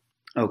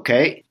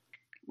 Okay.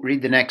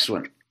 Read the next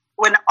one.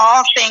 When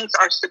all things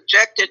are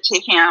subjected to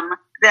him,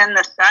 then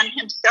the Son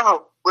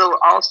himself will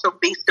also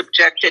be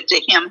subjected to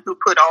him who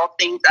put all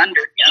things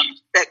under him,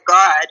 that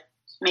God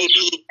may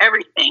be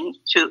everything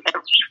to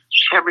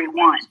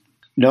everyone.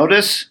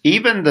 Notice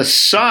even the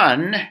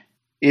Son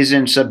is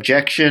in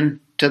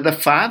subjection to the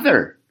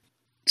Father.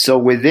 So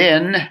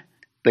within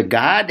the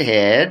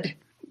Godhead,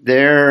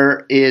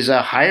 there is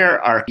a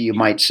hierarchy, you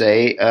might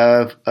say,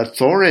 of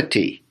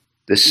authority.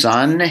 The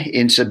Son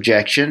in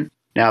subjection.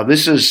 Now,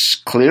 this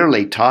is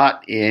clearly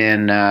taught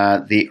in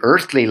the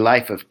earthly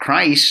life of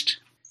Christ,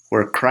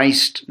 where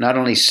Christ not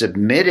only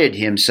submitted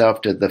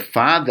himself to the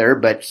Father,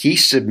 but he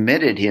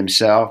submitted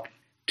himself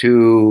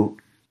to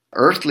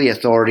earthly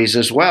authorities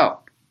as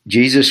well.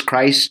 Jesus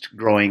Christ,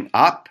 growing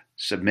up,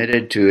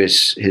 submitted to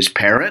his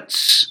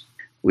parents.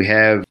 We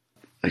have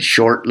a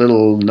short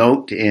little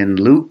note in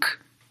Luke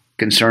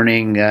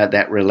concerning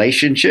that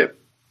relationship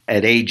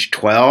at age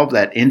 12,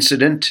 that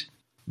incident.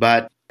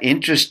 But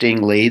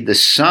interestingly, the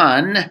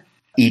Son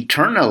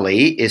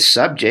eternally is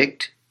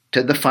subject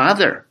to the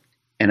Father.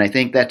 And I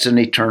think that's an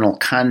eternal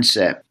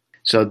concept.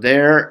 So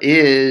there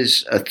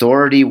is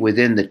authority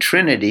within the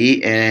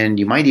Trinity, and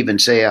you might even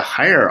say a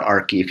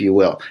hierarchy, if you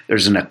will.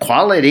 There's an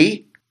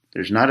equality,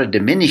 There's not a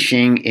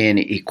diminishing in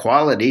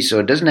equality, so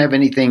it doesn't have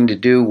anything to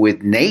do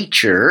with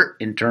nature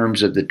in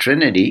terms of the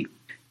Trinity,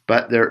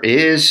 but there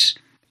is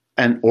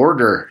an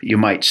order, you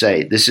might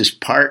say. This is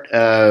part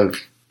of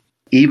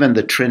even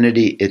the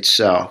Trinity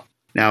itself.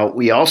 Now,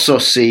 we also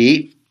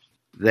see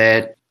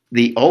that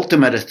the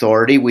ultimate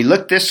authority, we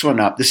looked this one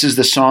up. This is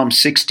the Psalm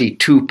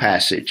 62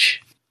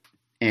 passage.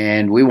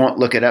 And we won't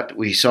look it up.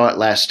 We saw it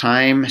last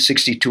time,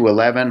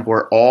 62:11,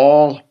 where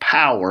all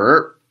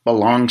power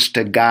belongs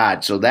to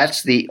God. So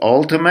that's the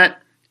ultimate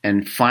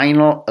and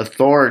final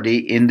authority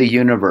in the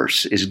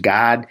universe, is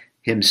God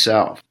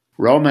himself.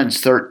 Romans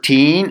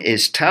 13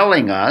 is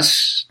telling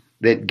us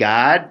that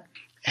God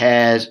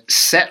has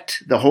set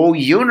the whole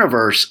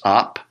universe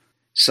up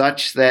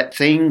such that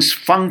things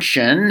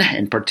function,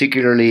 and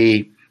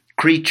particularly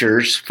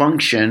creatures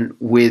function,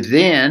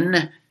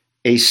 within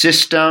a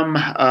system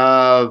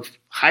of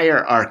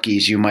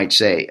hierarchies, you might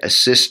say, a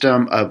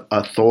system of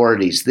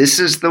authorities. This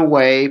is the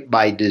way,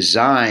 by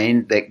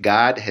design, that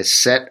God has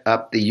set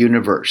up the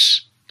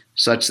universe,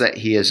 such that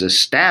he has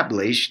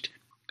established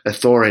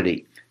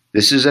authority.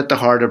 This is at the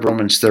heart of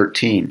Romans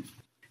 13.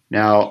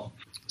 Now,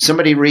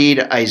 somebody read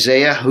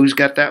Isaiah. Who's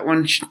got that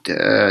one?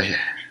 Let's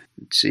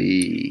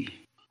see.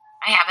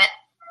 I have it.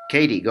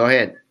 Katie, go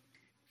ahead.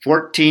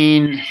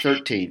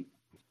 14:13.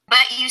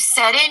 But you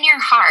said in your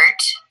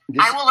heart,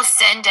 I will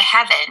ascend to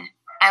heaven.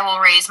 I will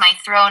raise my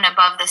throne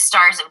above the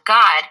stars of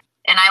God,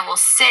 and I will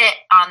sit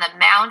on the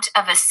mount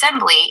of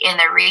assembly in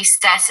the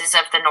recesses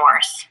of the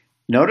north.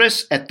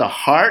 Notice at the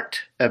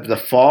heart of the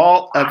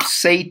fall of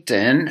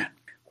Satan,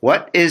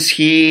 what is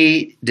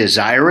he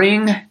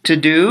desiring to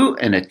do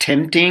and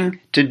attempting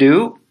to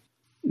do?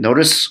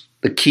 Notice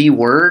the key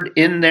word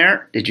in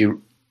there. Did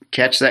you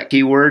catch that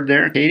key word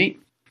there, Katie?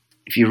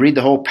 If you read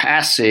the whole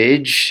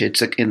passage,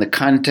 it's in the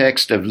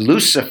context of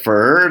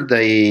Lucifer,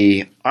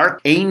 the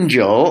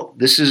archangel.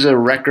 This is a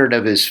record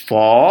of his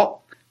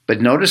fall. But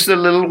notice the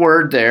little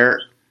word there.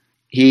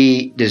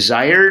 He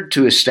desired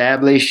to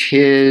establish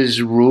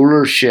his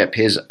rulership,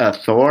 his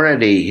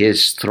authority,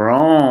 his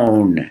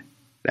throne.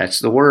 That's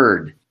the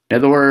word. In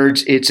other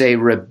words, it's a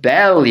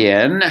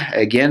rebellion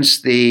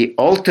against the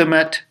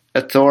ultimate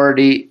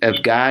authority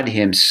of God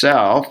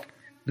himself.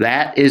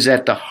 That is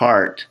at the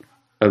heart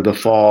of the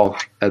fall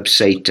of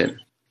Satan.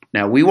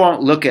 Now, we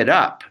won't look it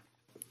up.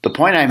 The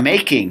point I'm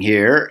making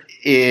here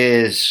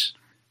is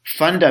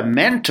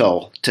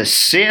fundamental to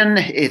sin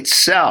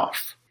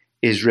itself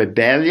is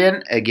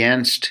rebellion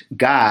against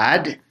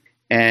God,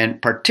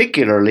 and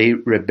particularly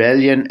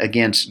rebellion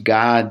against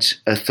God's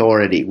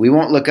authority. We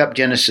won't look up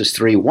Genesis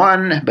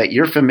 3:1, but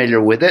you're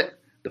familiar with it,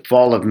 the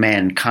fall of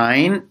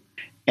mankind.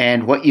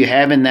 And what you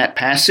have in that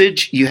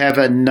passage, you have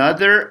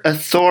another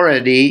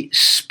authority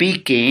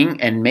speaking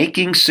and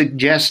making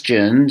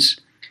suggestions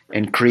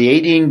and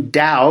creating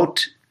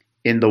doubt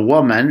in the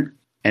woman.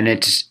 And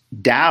it's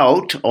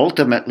doubt,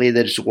 ultimately,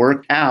 that it's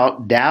worked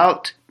out,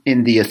 doubt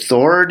in the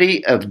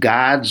authority of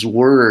God's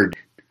word.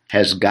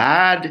 Has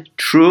God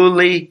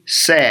truly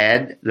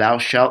said, thou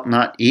shalt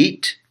not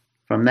eat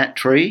from that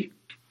tree?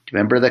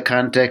 Remember the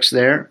context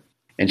there?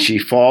 And she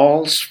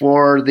falls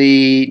for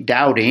the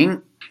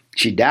doubting.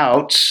 She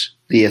doubts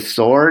the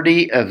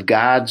authority of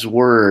God's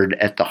word.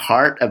 At the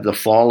heart of the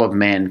fall of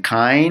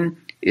mankind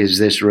is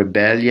this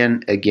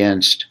rebellion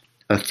against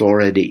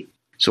authority.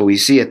 So we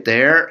see it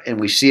there, and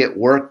we see it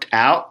worked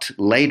out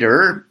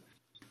later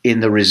in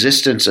the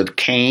resistance of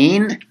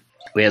Cain.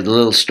 We have the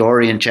little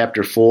story in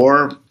chapter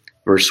 4,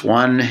 verse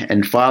 1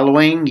 and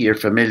following. You're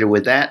familiar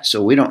with that,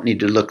 so we don't need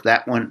to look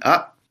that one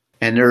up.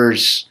 And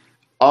there's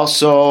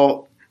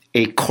also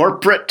a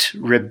corporate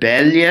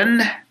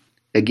rebellion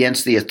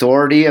against the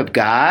authority of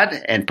God,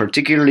 and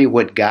particularly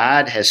what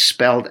God has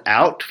spelled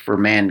out for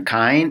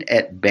mankind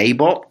at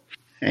Babel.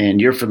 And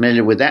you're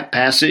familiar with that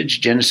passage,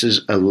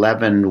 Genesis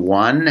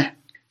 11:1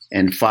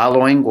 and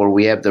following, where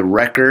we have the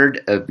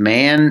record of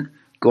man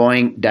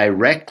going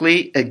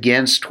directly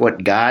against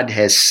what God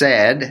has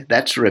said.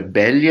 That's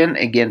rebellion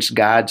against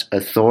God's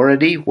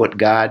authority, what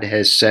God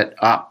has set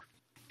up.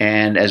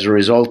 And as a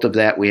result of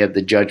that, we have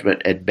the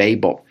judgment at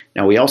Babel.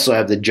 Now, we also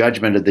have the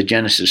judgment of the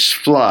Genesis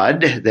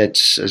flood.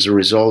 That's as a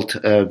result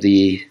of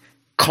the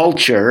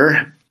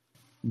culture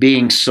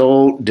being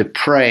so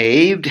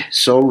depraved,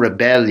 so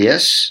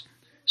rebellious,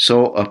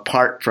 so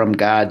apart from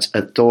God's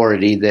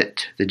authority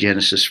that the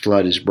Genesis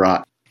flood is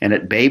brought. And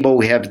at Babel,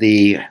 we have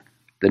the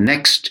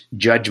next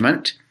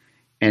judgment,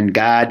 and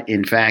God,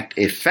 in fact,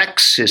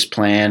 effects his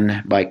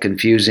plan by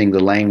confusing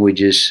the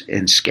languages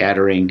and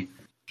scattering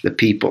the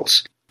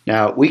peoples.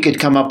 Now, we could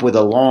come up with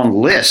a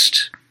long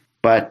list,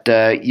 but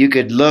you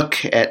could look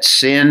at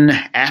sin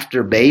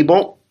after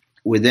Babel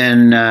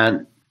within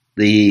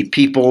the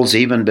peoples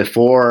even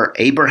before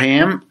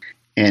Abraham.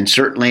 And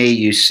certainly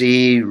you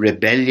see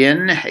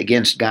rebellion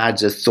against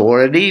God's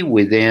authority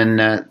within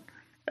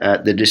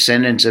the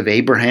descendants of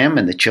Abraham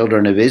and the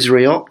children of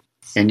Israel.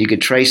 And you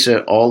could trace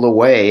it all the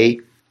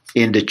way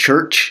into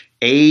church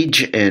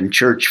age and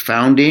church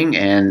founding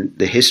and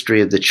the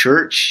history of the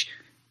church.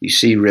 You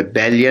see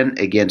rebellion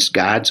against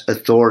God's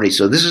authority.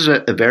 So this is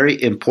a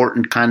very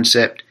important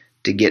concept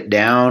to get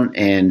down,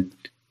 and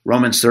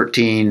Romans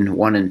 13,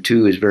 1 and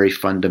 2 is very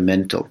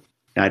fundamental.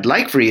 Now, I'd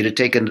like for you to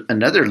take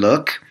another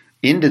look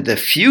into the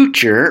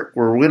future,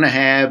 where we're going to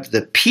have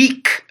the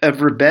peak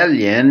of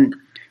rebellion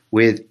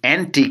with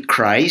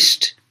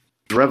Antichrist,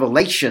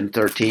 Revelation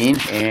 13.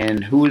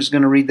 And who was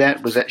going to read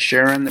that? Was that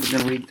Sharon that was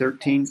going to read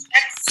 13?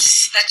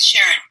 That's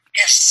Sharon,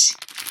 yes.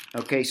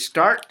 Okay,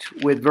 start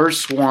with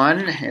verse 1,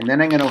 and then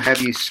I'm going to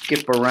have you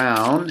skip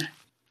around.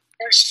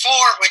 Verse 4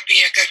 would be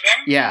a good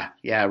one.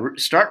 Yeah.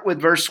 Start with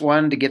verse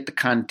 1 to get the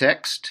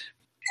context.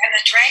 And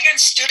the dragon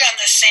stood on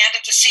the sand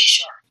of the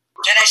seashore.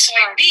 Then I saw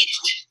a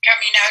beast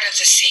coming out of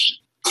the sea,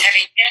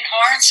 having 10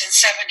 horns and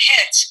 7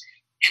 heads,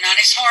 and on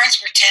his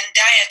horns were 10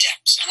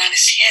 diadems, and on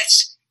his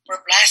heads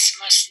were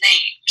blasphemous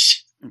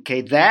names. Okay,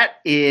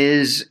 that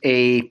is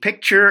a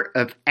picture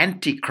of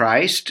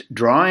Antichrist,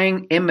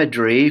 drawing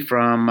imagery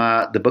from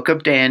the book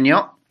of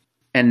Daniel.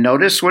 And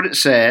notice what it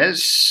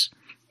says.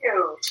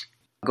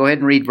 Go ahead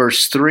and read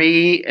verse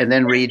 3, and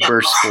then read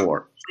verse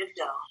 4.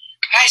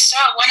 I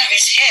saw one of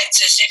his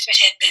heads as if it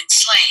had been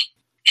slain,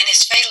 and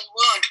his fatal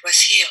wound was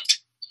healed.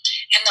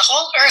 And the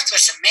whole earth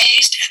was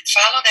amazed and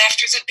followed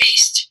after the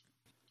beast.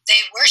 They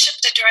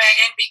worshipped the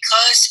dragon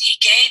because he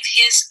gave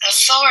his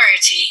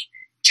authority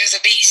to the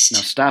beast. Now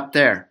stop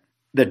there.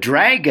 The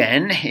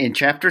dragon in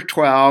chapter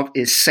 12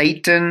 is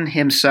Satan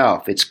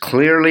himself. It's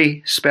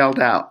clearly spelled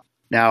out.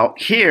 Now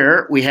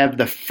here we have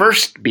the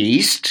first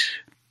beast,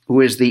 who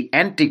is the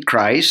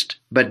Antichrist,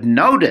 but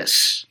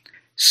notice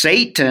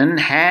Satan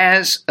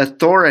has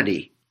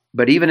authority.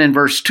 But even in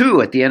verse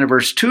 2, at the end of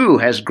verse 2,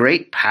 has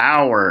great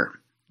power,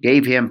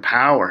 gave him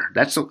power.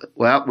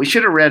 We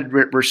should have read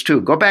verse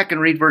 2. Go back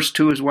and read verse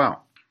 2 as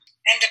well.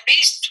 And the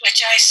beast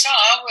which I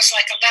saw was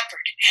like a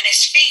leopard, and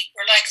his feet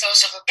were like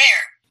those of a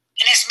bear,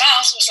 and his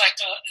mouth was like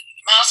the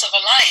mouth of a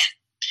lion.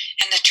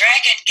 And the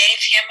dragon gave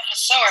him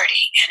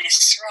authority, and his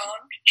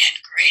throne and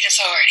great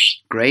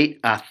authority. Great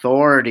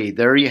authority.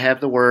 There you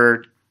have the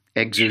word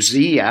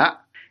exousia.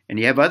 And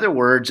you have other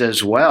words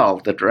as well.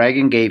 The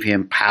dragon gave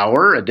him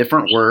power, a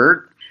different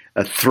word.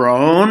 A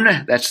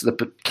throne, that's the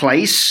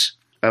place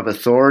of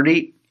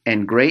authority,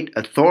 and great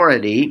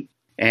authority.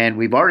 And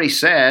we've already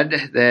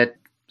said that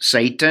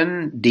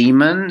Satan,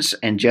 demons,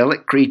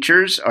 angelic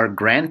creatures are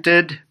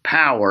granted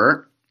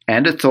power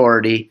and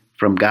authority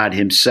from God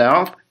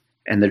himself,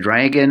 and the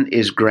dragon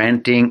is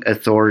granting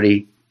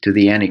authority to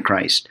the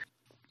Antichrist.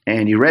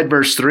 And you read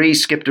verse 3,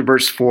 skip to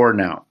verse 4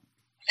 now.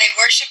 They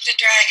worshipped the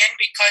dragon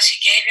because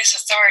he gave his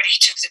authority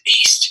to the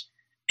beast.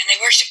 And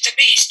they worshipped the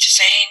beast,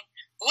 saying,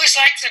 who is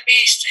like the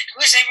beast, and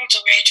who is able to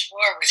wage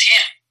war with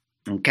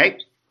him? Okay.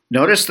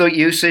 Notice the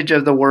usage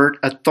of the word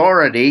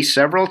authority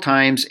several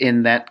times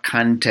in that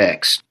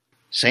context.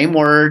 Same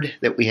word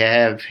that we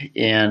have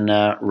in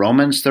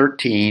Romans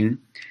 13.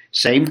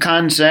 Same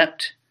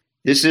concept.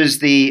 This is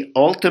the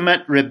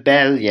ultimate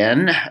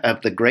rebellion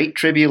of the Great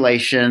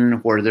Tribulation,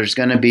 where there's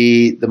going to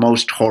be the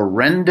most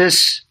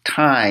horrendous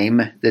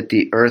time that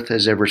the earth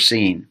has ever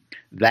seen.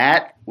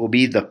 That will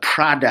be the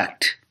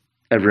product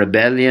of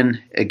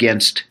rebellion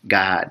against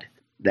God.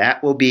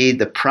 That will be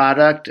the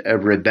product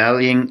of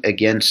rebelling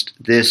against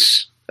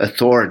this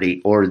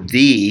authority, or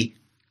the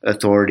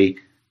authority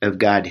of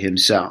God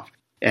himself.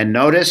 And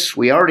notice,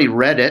 we already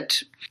read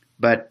it,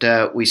 but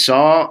we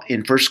saw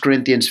in 1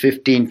 Corinthians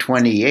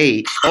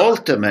 15:28,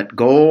 ultimate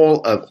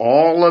goal of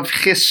all of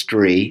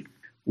history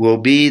will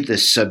be the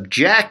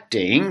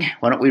subjecting.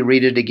 Why don't we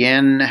read it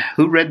again?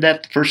 Who read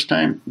that the first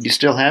time? Do you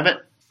still have it?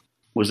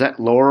 Was that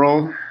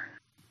Laurel?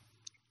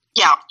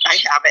 Yeah, I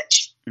have it.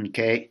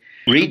 Okay.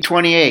 Read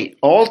 28.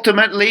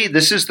 Ultimately,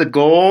 this is the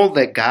goal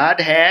that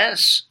God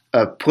has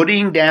of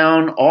putting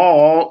down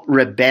all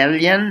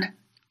rebellion,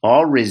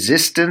 all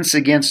resistance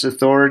against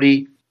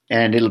authority,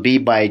 and it'll be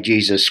by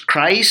Jesus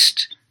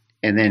Christ,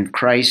 and then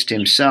Christ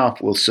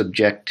himself will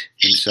subject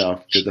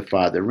himself to the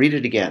Father. Read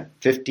it again,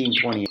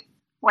 15:28.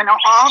 When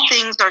all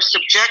things are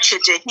subjected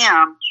to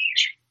him,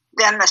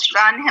 then the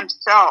Son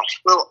himself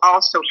will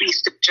also be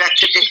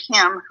subjected to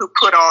him who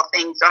put all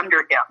things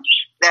under him,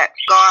 that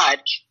God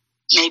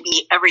may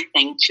be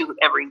everything to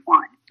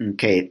everyone.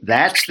 Okay,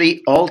 that's the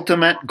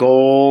ultimate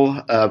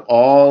goal of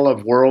all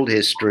of world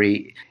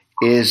history,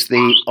 is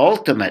the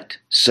ultimate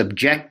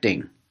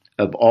subjecting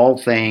of all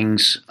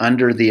things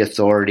under the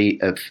authority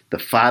of the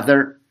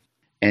Father,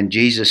 and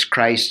Jesus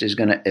Christ is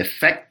going to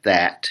effect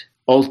that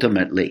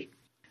ultimately.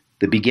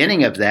 The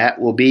beginning of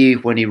that will be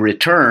when he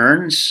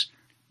returns,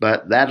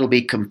 but that'll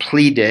be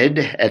completed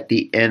at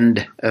the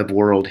end of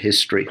world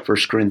history,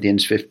 1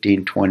 Corinthians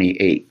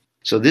 15:28.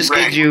 So this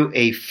gives you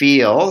a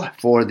feel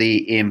for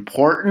the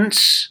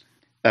importance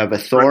of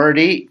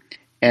authority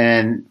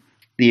and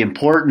the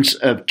importance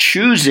of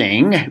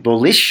choosing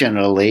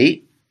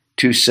volitionally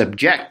to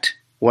subject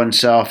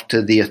oneself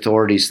to the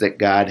authorities that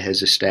God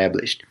has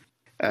established.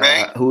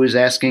 Who is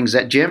asking? Is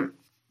that Jim?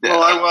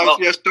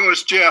 Yes, so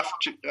is Jeff.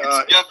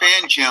 It's Jeff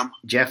and Jim.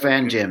 Jeff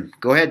and Jim.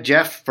 Go ahead,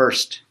 Jeff,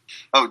 first.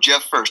 Oh,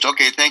 Jeff first.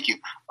 Okay, thank you.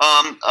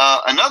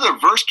 Another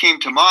verse came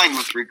to mind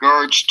with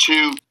regards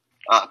to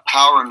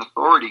power and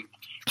authority,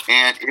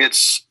 and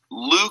it's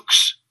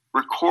Luke's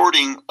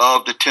recording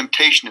of the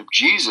temptation of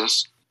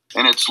Jesus,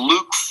 and it's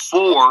Luke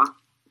 4,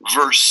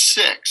 verse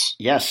 6.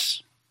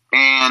 Yes.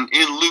 And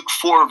in Luke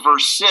 4,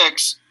 verse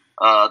 6,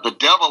 the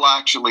devil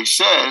actually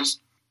says,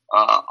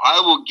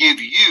 I will give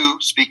you,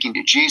 speaking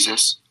to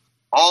Jesus,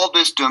 all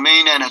this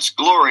domain and its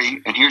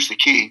glory, and here's the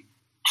key,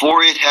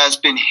 for it has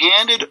been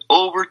handed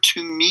over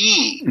to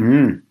me,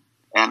 and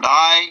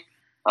I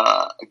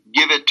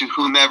give it to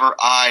whomever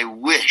I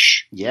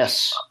wish.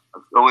 Yes.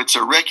 So it's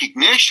a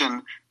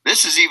recognition.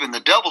 This is even the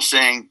devil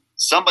saying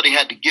somebody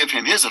had to give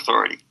him his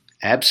authority.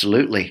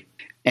 Absolutely.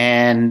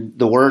 And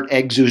the word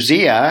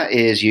exousia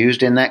is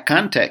used in that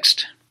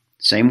context.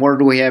 Same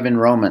word we have in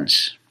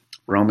Romans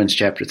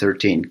chapter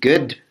 13.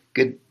 Good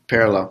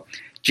parallel.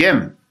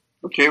 Jim.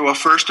 Okay, well,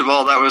 first of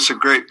all, that was a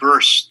great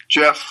verse.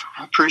 Jeff,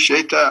 I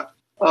appreciate that.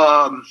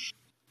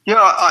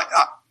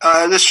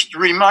 This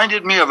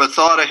reminded me of a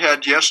thought I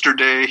had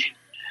yesterday,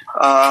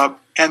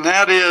 and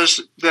that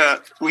is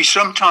that we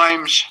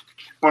sometimes,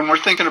 when we're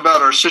thinking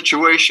about our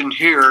situation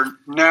here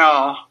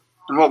now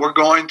and what we're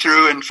going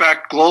through, in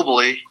fact,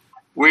 globally,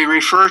 we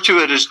refer to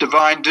it as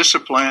divine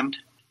discipline.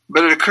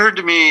 But it occurred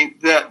to me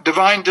that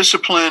divine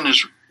discipline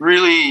is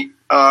really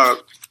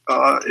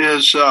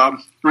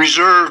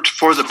reserved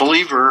for the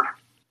believer.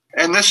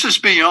 And this is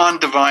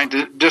beyond divine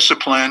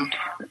discipline,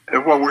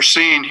 what we're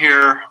seeing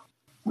here.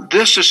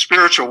 This is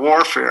spiritual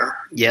warfare.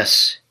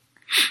 Yes.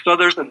 So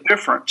there's a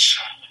difference.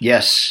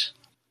 Yes.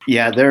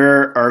 Yeah,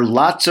 there are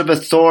lots of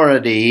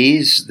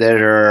authorities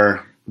that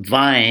are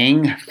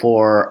vying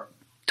for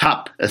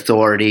top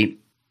authority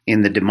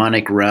in the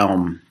demonic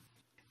realm.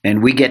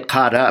 And we get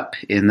caught up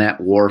in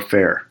that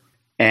warfare.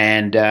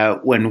 And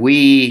when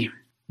we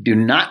do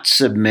not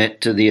submit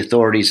to the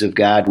authorities of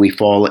God, we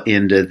fall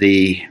into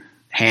the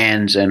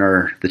hands and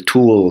are the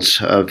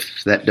tools of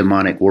that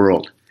demonic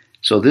world.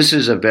 So this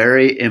is a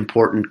very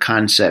important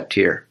concept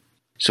here.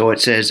 So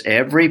it says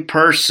every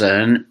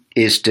person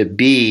is to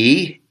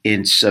be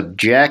in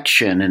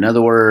subjection. In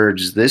other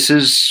words, this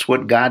is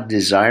what God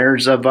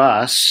desires of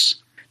us,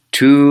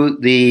 to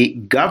the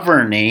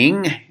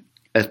governing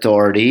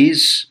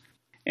authorities.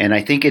 And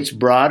I think it's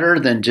broader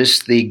than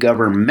just the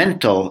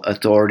governmental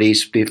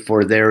authorities,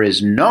 for there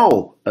is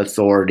no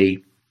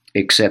authority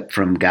except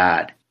from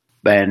God.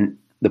 And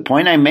the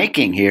point I'm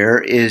making here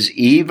is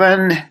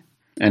even,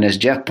 and as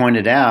Jeff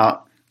pointed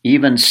out,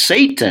 even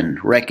Satan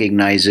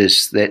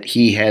recognizes that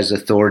he has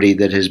authority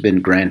that has been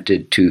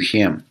granted to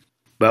him.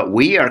 But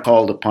we are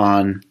called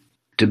upon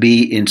to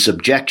be in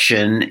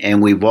subjection,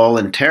 and we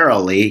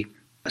voluntarily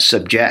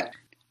subject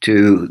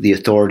to the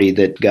authority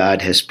that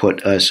God has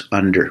put us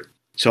under.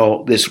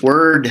 So this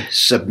word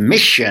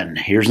submission,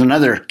 here's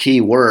another key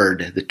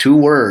word, the two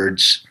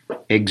words,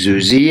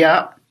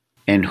 exousia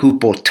and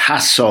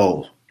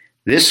hupotasso.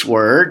 This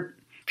word,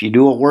 if you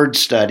do a word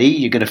study,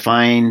 you're going to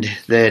find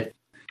that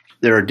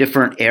there are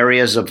different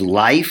areas of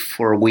life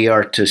where we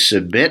are to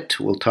submit.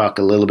 We'll talk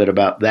a little bit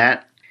about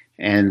that.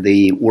 And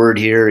the word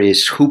here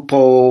is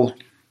hupo.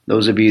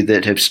 Those of you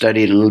that have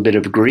studied a little bit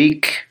of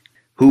Greek,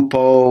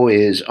 hupo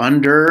is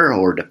under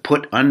or to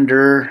put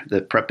under,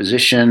 the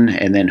preposition,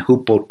 and then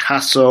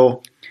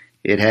hupotasso.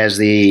 It has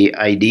the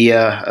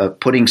idea of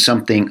putting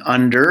something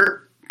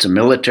under. It's a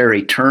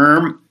military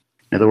term.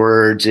 In other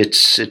words,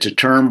 it's a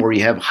term where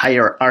you have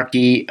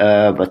hierarchy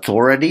of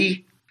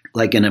authority,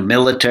 like in a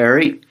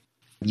military.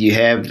 You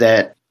have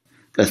that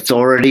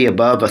authority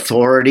above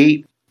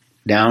authority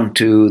down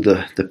to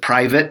the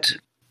private.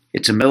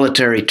 It's a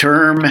military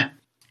term.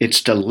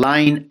 It's to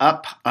line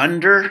up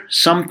under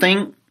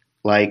something,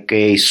 like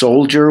a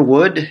soldier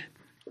would,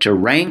 to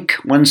rank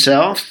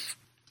oneself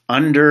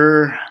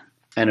under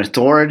an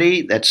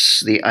authority.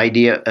 That's the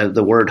idea of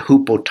the word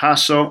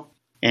hupotasso.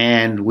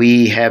 And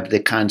we have the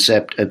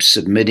concept of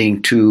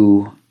submitting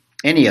to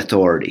any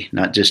authority,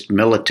 not just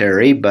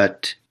military,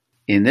 but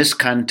in this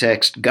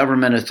context,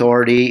 government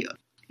authority.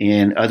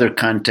 In other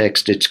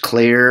contexts, it's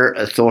clear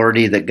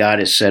authority that God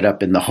has set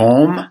up in the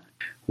home,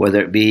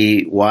 whether it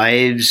be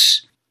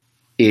wives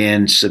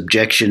in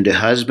subjection to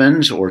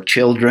husbands, or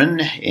children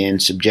in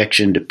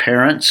subjection to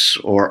parents,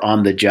 or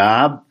on the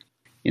job.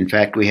 In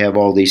fact, we have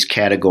all these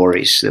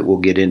categories that we'll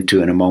get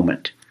into in a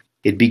moment.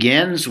 It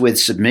begins with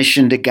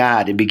submission to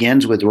God. It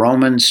begins with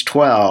Romans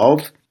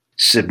 12,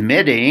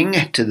 submitting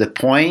to the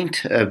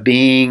point of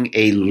being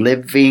a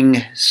living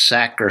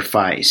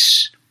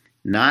sacrifice,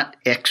 not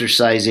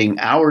exercising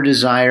our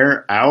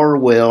desire, our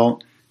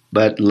will,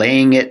 but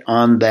laying it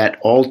on that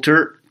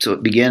altar. So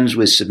it begins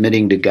with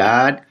submitting to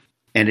God,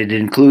 and it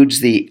includes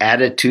the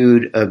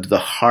attitude of the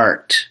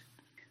heart.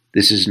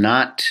 This is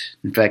not,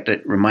 in fact,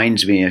 it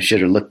reminds me, I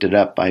should have looked it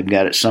up. I've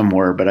got it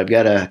somewhere, but I've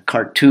got a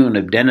cartoon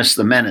of Dennis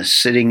the Menace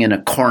sitting in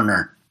a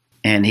corner,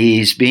 and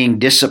he's being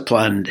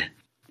disciplined,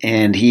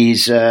 and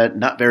he's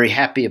not very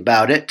happy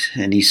about it,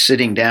 and he's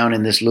sitting down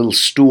in this little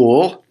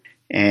stool,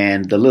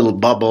 and the little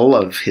bubble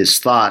of his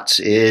thoughts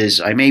is,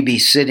 I may be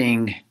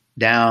sitting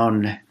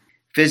down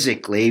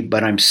physically,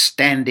 but I'm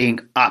standing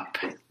up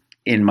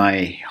in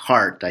my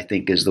heart, I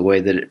think is the way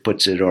that it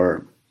puts it,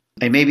 or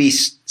I may be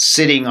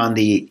sitting on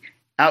the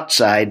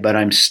outside, but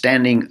I'm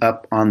standing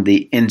up on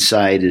the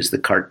inside is the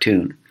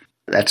cartoon.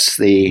 That's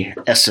the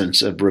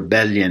essence of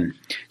rebellion.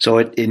 So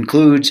it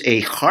includes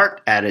a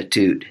heart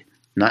attitude,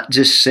 not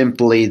just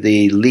simply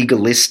the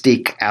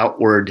legalistic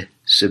outward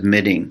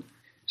submitting.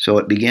 So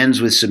it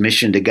begins with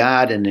submission to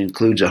God and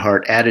includes a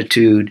heart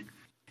attitude.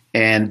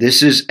 And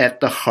this is at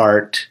the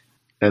heart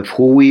of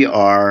who we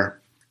are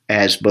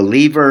as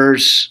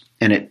believers,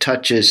 and it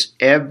touches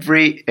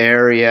every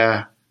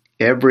area,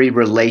 every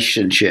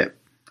relationship,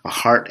 a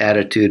heart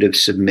attitude of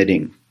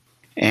submitting.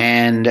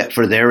 And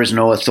for there is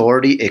no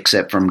authority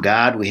except from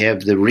God. We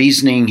have the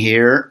reasoning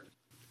here,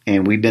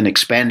 and we've been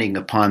expanding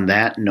upon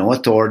that. No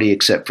authority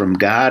except from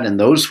God, and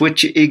those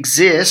which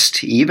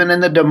exist, even in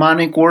the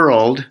demonic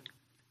world,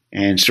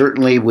 and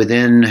certainly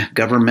within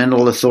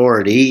governmental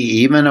authority,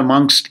 even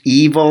amongst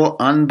evil,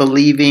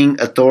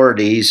 unbelieving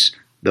authorities,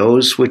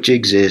 those which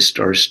exist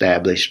are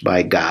established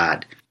by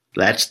God.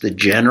 That's the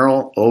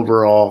general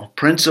overall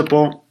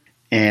principle.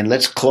 And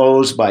let's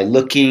close by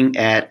looking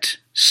at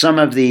some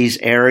of these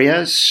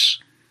areas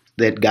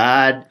that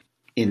God,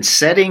 in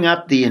setting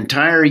up the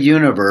entire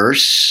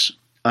universe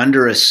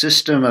under a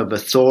system of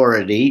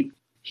authority,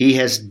 He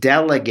has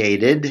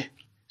delegated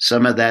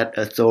some of that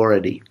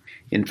authority.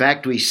 In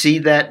fact, we see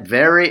that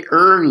very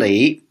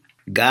early.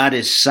 God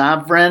is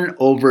sovereign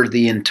over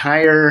the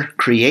entire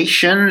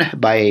creation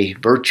by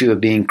virtue of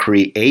being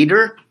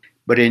creator.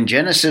 But in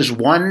Genesis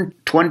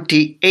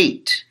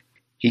 1:28,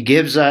 He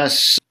gives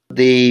us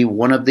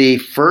one of the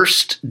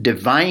first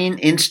divine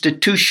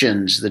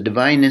institutions, the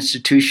divine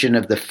institution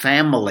of the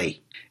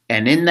family.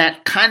 And in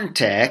that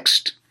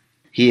context,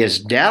 He has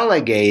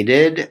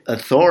delegated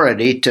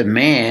authority to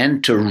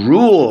man to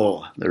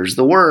rule. There's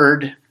the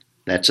word.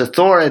 That's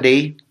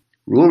authority.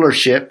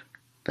 Rulership.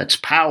 That's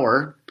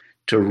power.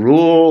 To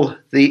rule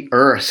the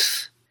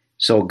earth.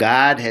 So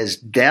God has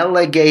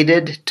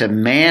delegated to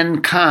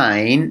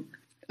mankind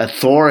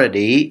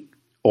authority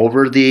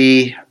over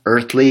the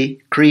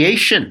earthly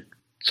creation.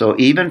 So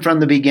even from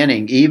the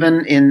beginning,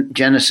 even in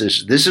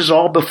Genesis, this is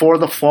all before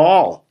the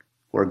fall,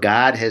 where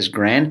God has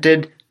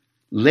granted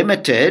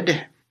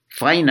limited,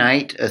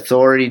 finite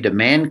authority to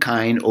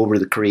mankind over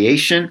the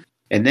creation.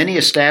 And then He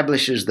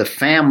establishes the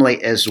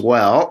family as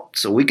well.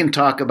 So we can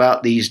talk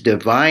about these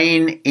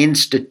divine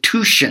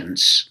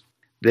institutions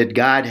that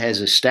God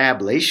has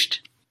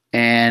established.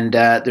 And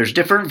there's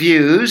different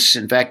views.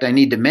 In fact, I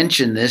need to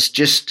mention this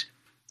just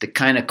to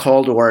kind of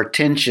call to our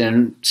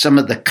attention some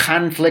of the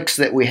conflicts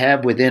that we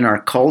have within our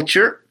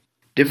culture.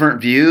 Different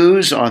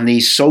views on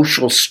these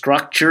social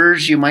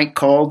structures, you might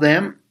call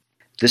them.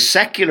 The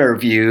secular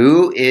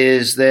view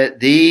is that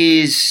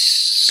these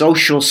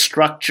social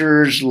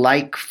structures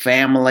like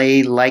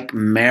family, like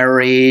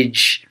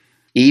marriage,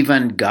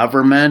 even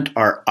government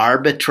are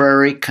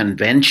arbitrary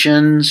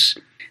conventions.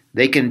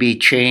 They can be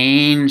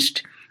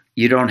changed.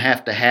 You don't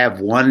have to have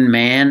one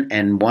man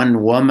and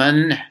one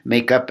woman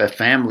make up a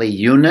family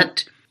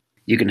unit.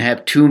 You can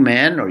have two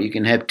men, or you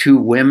can have two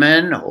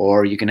women,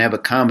 or you can have a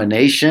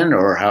combination,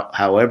 or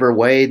however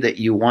way that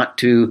you want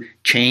to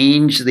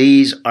change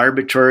these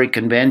arbitrary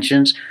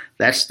conventions.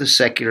 That's the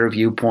secular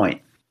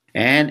viewpoint.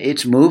 And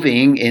it's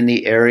moving in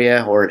the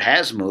area, or it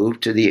has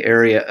moved to the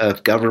area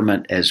of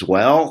government as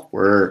well,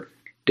 where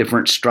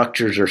different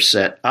structures are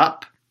set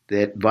up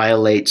that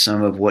violate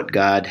some of what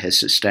God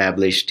has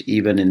established,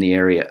 even in the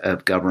area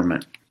of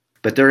government.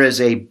 But there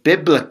is a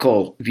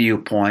biblical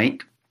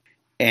viewpoint,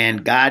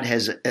 and God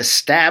has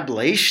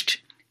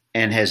established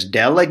and has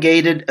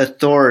delegated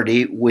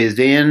authority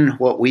within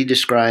what we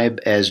describe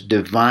as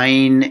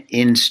divine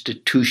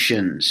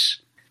institutions.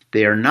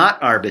 They are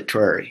not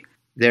arbitrary.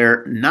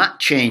 They're not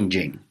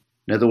changing.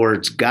 In other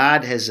words,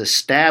 God has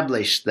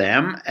established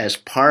them as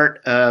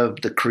part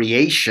of the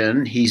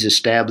creation. He's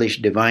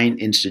established divine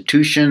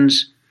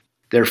institutions.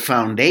 They're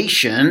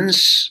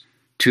foundations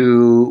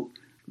to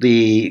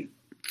the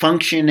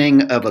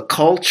functioning of a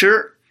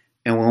culture.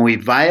 And when we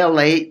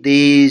violate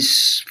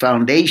these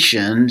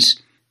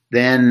foundations,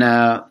 then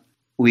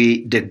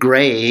we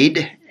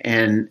degrade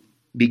and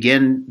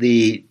begin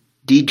the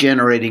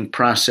degenerating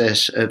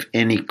process of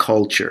any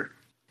culture.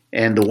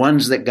 And the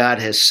ones that God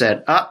has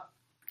set up,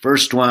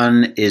 first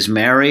one is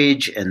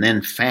marriage and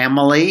then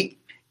family.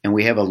 And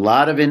we have a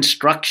lot of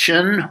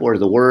instruction where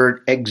the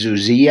word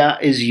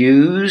exousia is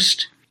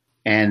used.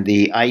 And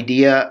the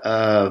idea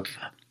of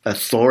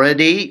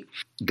authority.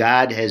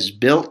 God has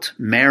built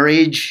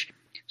marriage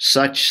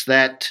such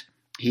that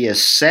He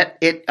has set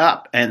it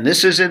up. And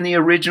this is in the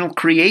original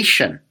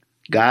creation.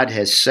 God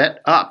has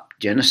set up,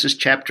 Genesis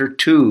chapter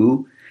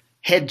 2,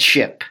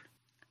 headship.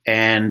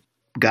 And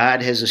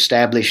God has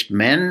established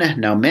men.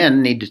 Now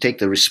men need to take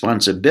the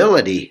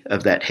responsibility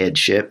of that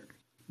headship.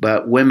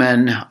 But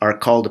women are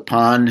called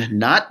upon,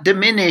 not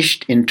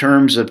diminished in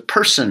terms of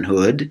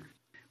personhood,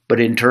 but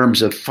in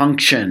terms of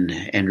function.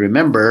 And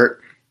remember,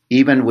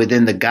 even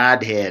within the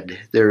Godhead,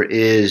 there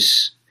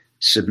is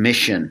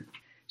submission.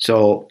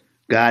 So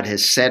God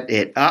has set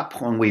it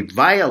up. When we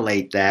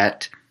violate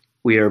that,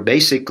 we are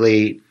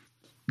basically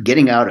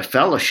getting out of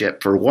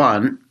fellowship, for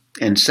one.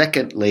 And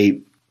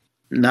secondly,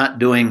 not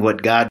doing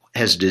what God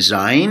has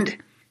designed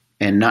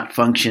and not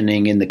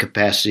functioning in the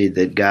capacity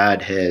that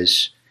God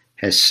has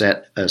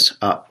set us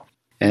up.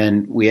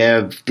 And we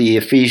have the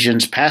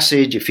Ephesians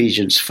passage,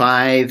 Ephesians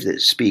 5,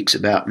 that speaks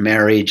about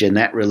marriage and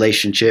that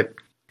relationship.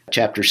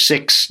 Chapter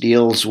 6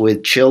 deals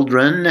with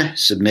children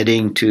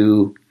submitting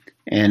to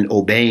and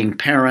obeying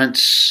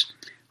parents.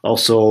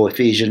 Also,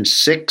 Ephesians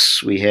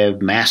 6, we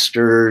have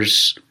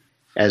masters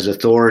as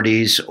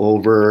authorities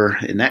over,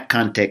 in that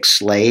context,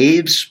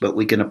 slaves, but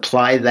we can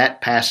apply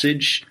that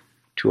passage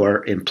to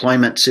our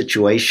employment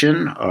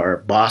situation, our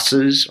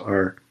bosses,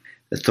 our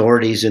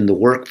authorities in the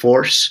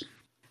workforce.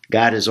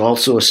 God has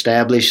also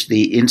established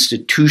the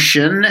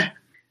institution.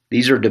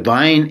 These are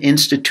divine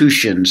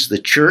institutions, the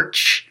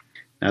church.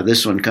 Now,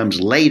 this one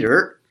comes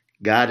later.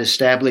 God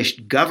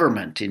established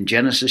government in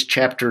Genesis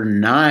chapter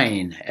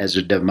 9 as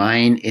a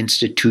divine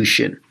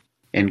institution.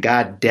 And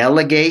God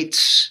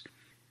delegates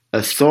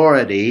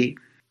authority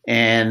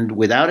and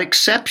without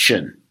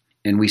exception.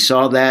 And we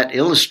saw that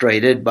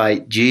illustrated by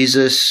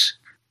Jesus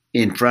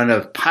in front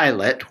of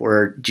Pilate,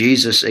 where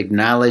Jesus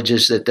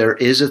acknowledges that there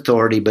is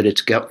authority, but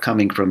it's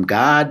coming from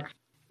God.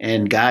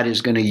 And God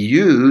is going to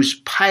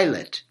use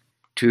Pilate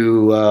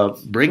to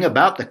bring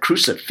about the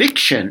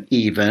crucifixion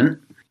even.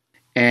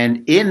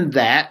 And in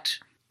that,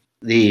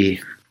 the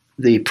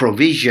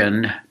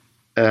provision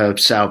of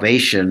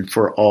salvation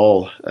for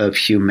all of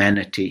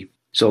humanity.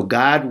 So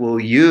God will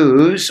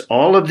use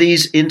all of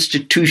these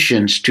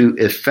institutions to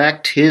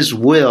effect his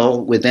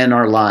will within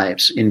our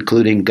lives,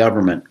 including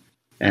government.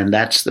 And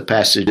that's the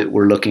passage that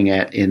we're looking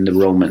at in the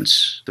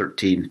Romans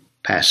 13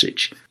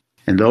 passage.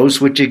 And those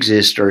which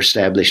exist are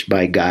established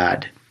by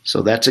God.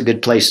 So that's a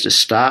good place to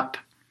stop.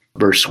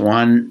 Verse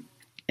 1,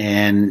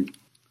 and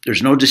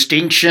there's no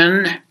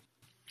distinction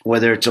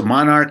whether it's a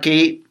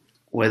monarchy,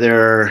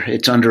 whether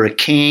it's under a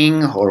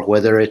king, or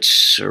whether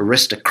it's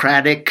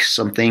aristocratic,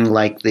 something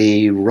like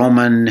the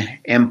Roman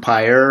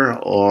Empire,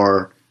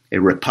 or a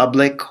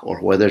republic, or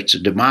whether it's a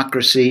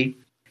democracy,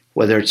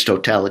 whether it's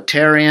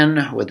totalitarian,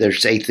 whether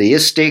it's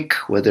atheistic,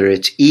 whether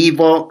it's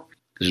evil.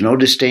 There's no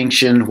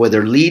distinction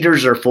whether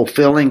leaders are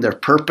fulfilling their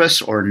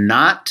purpose or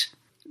not.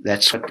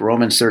 That's what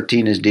Romans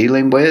 13 is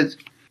dealing with.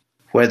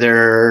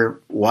 Whether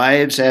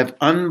wives have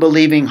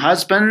unbelieving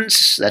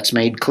husbands, that's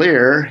made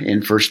clear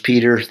in 1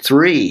 Peter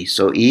 3.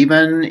 So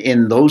even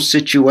in those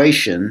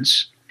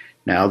situations,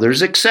 now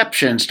there's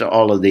exceptions to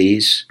all of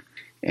these,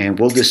 and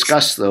we'll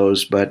discuss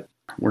those, but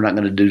we're not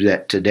going to do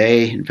that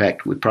today. In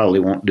fact, we probably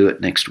won't do it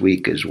next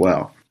week as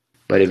well.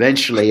 But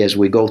eventually, as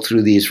we go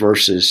through these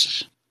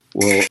verses,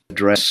 we'll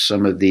address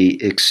some of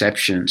the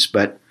exceptions.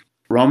 But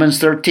Romans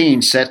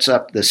 13 sets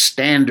up the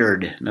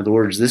standard. In other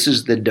words, this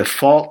is the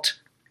default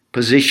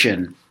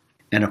position.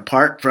 And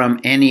apart from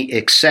any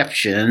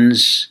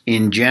exceptions,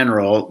 in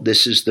general,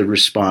 this is the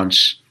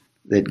response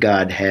that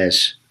God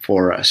has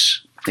for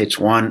us. It's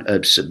one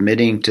of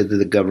submitting to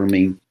the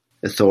governing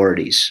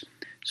authorities.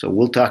 So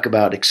we'll talk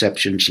about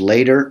exceptions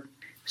later.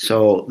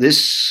 So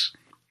this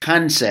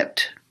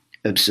concept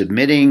of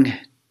submitting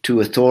to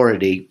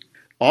authority,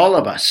 all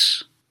of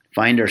us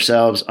find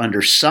ourselves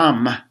under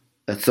some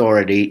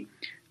authority.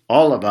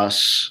 All of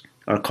us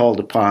are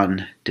called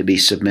upon to be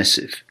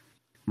submissive.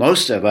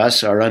 Most of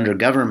us are under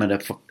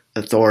government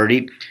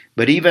authority,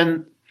 but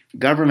even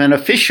government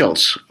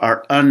officials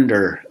are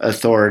under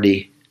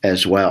authority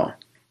as well.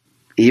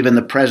 Even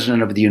the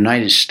President of the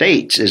United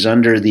States is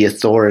under the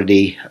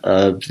authority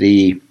of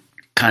the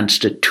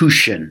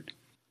Constitution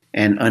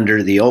and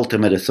under the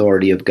ultimate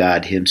authority of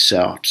God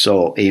himself.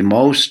 So a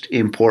most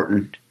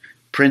important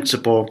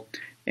principle,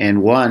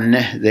 and one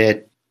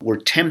that we're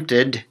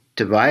tempted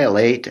to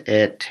violate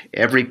at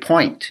every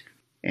point.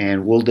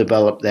 And we'll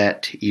develop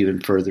that even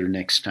further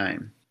next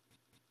time.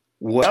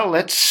 Well,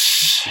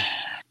 let's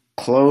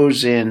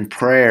close in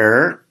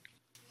prayer.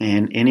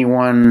 And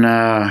anyone,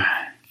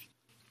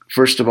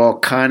 first of all,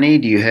 Connie,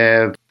 do you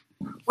have?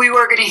 We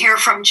were going to hear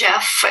from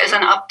Jeff as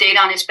an update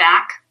on his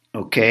back.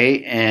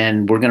 Okay,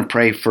 and we're going to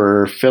pray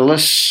for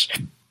Phyllis.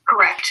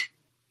 Correct.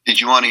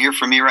 Did you want to hear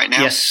from me right now?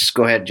 Yes,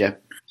 go ahead, Jeff.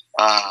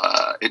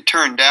 It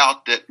turned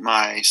out that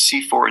my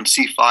C4 and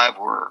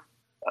C5 were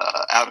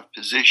out of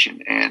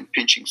position and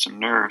pinching some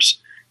nerves.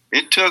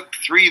 It took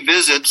 3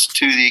 visits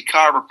to the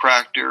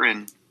chiropractor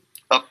and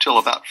up till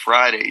about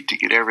Friday to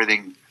get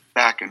everything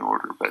back in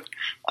order. But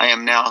I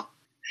am now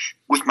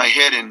with my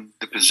head in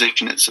the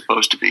position it's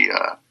supposed to be.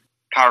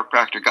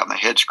 Chiropractor got my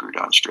head screwed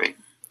on straight.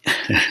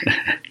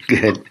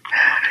 Good.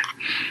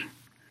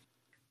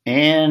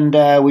 And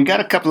we got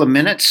a couple of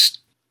minutes.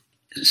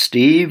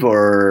 Steve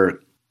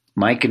or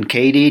Mike and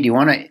Katie,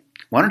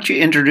 why don't you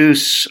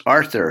introduce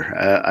Arthur?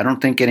 I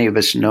don't think any of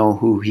us know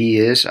who he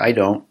is. I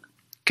don't.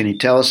 Can you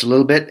tell us a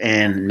little bit?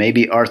 And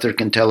maybe Arthur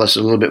can tell us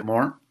a little bit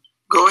more?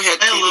 Go ahead.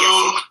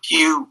 Hello.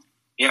 You.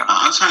 Yeah.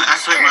 I'm trying to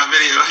activate my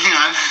video. Hang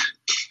on.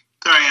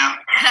 There I am.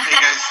 Hey,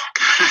 guys.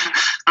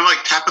 I'm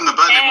like tapping the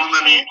button. It won't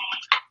let me.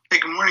 Hey,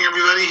 good morning,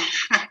 everybody.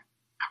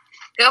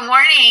 Good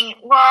morning.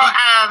 Well,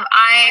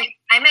 I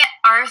met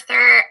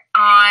Arthur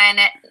on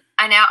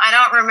I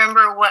don't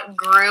remember what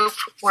group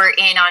we're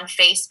in on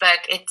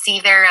Facebook. It's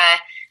either a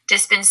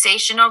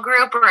dispensational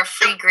group or a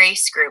free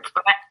grace group,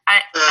 but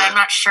I'm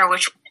not sure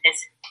which one it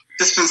is.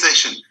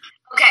 Dispensation.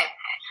 Okay.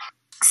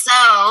 So,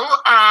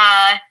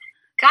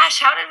 gosh,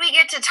 how did we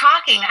get to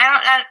talking?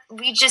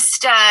 We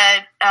just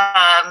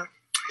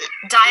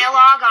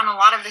dialogue on a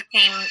lot of the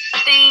same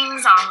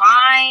things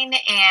online,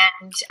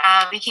 and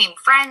became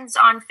friends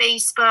on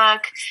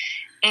Facebook.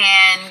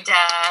 And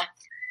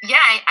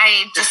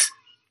I just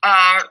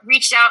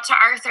reached out to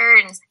Arthur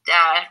and it's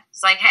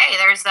like, hey,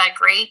 there's a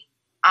great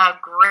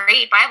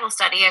Bible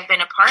study I've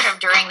been a part of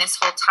during this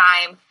whole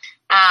time.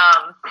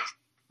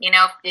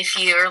 If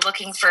you're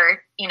looking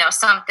for,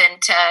 something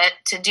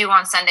to do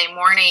on Sunday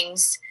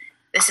mornings,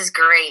 this is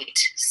great.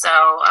 So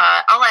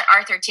I'll let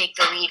Arthur take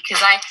the lead,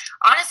 because I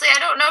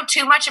don't know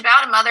too much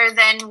about him other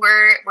than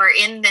we're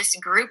in this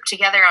group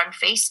together on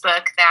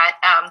Facebook that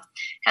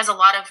has a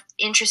lot of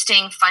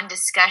interesting, fun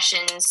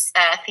discussions,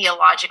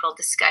 theological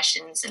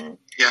discussions, and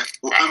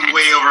I'm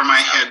way over my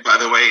head, by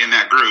the way, in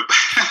that group.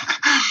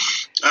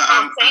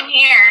 Same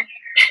here.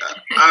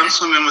 I'm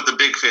swimming with the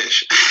big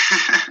fish.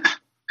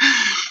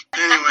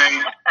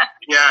 Anyway,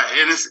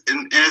 and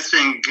it's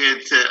been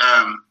good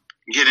to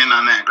get in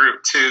on that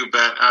group too.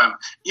 But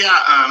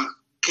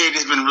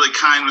Katie's been really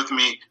kind with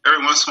me.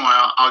 Every once in a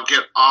while, I'll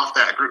get off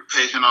that group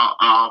page and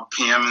I'll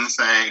PM and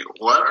say,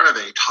 "What are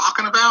they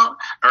talking about?"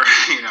 Or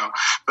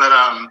But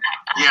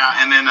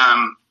and then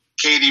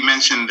Katie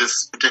mentioned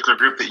this particular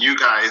group that you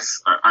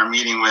guys are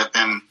meeting with,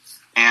 and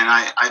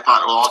I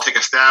thought, well, I'll take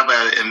a stab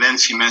at it. And then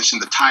she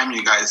mentioned the time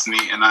you guys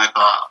meet, and I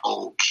thought,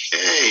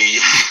 okay.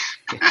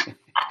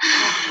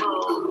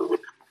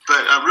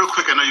 But real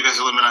quick, I know you guys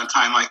are limited on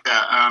time like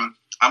that.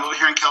 I'm over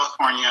here in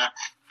California,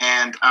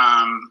 and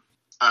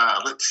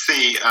let's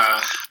see.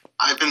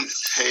 I've been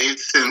saved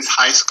since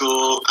high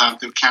school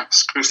through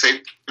Campus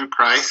Crusade Through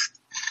Christ.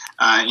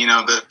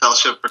 The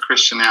Fellowship for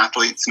Christian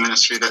Athletes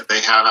ministry that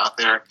they have out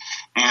there.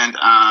 And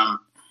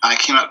I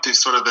came up through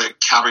sort of the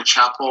Calvary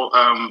Chapel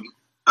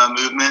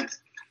movement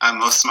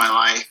most of my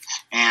life,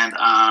 and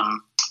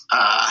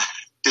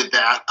did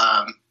that,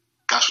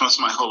 most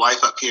of my whole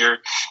life up here.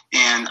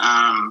 And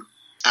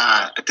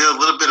I did a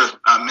little bit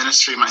of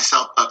ministry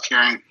myself up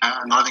here in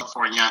Northern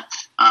California.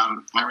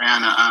 I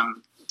ran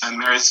a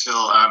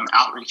Marysville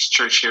outreach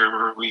church here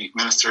where we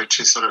ministered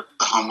to sort of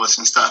the homeless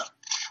and stuff.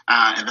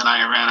 And then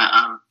I ran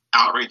an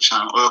outreach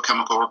on Oil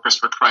Chemical Workers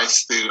for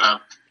Christ through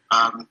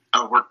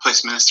a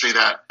workplace ministry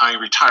that I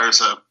retired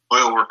as an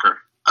oil worker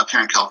up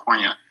here in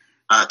California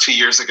 2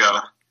 years ago,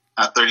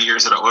 30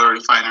 years at an oil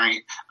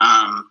refinery.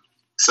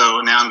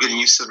 So now I'm getting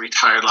used to the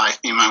retired life,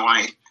 me and my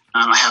wife.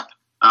 I have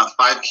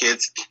 5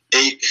 kids,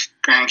 8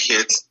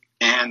 grandkids,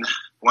 and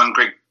 1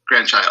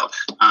 great-grandchild.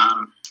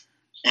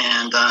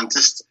 And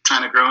just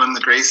trying to grow in the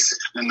grace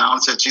and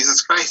knowledge of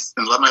Jesus Christ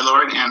and love my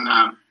Lord. And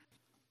I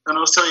don't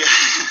know what to tell you.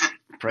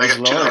 Praise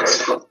the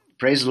Lord.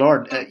 Praise the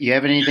Lord. You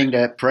have anything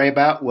to pray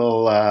about?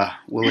 We'll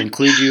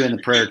include you in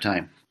the prayer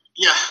time.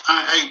 Yeah,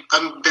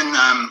 I've been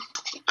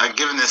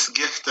given this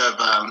gift of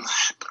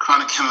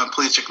chronic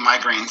hemiplegic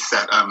migraines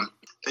that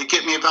they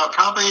get me about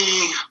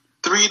probably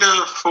 3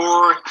 to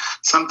 4,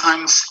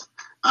 sometimes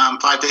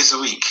 5 days a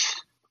week.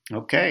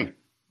 Okay.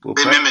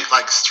 They mimic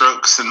like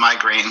strokes and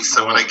migraines.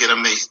 So when I get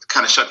them, they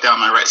kind of shut down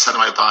my right side of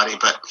my body.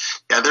 But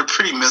yeah, they're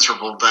pretty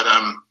miserable. But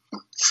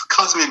it's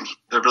caused me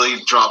to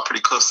really draw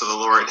pretty close to the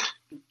Lord.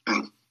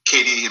 And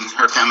Katie and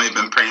her family have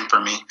been praying for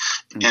me.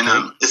 Okay.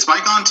 And is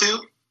Mike on too?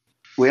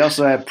 We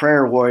also have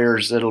prayer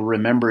warriors that'll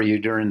remember you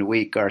during the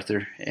week,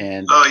 Arthur.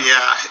 And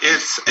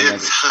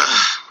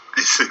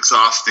it's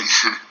exhausting.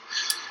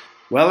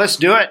 Well, let's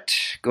do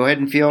it. Go ahead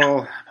and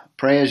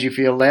pray as you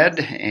feel led,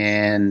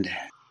 and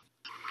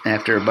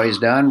after everybody's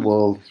done,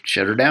 we'll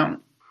shut her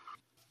down.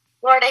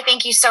 Lord, I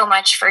thank you so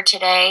much for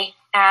today.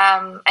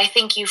 I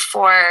thank you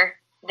for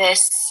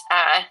this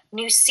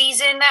new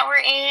season that we're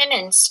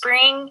in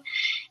spring,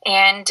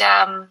 and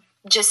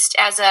just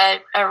as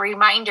a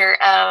reminder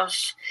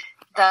of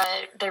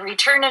the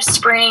return of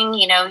spring.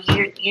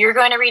 You're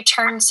going to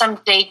return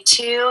someday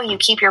too. You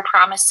keep your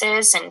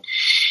promises, and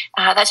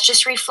that's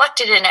just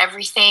reflected in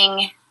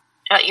everything,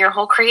 your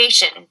whole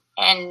creation.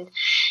 And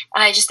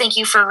I just thank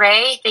you for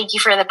Ray. Thank you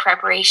for the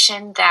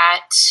preparation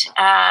that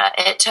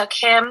it took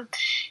him,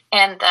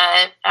 and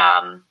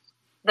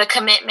the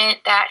commitment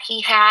that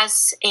he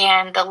has,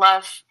 and the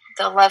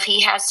love he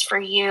has for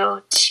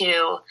you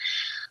to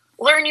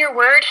learn your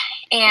word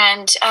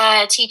and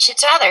teach it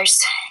to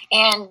others.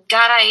 And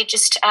God, I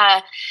just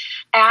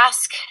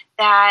ask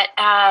that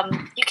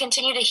you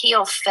continue to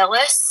heal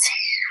Phyllis,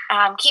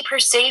 keep her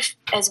safe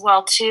as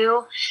well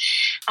too.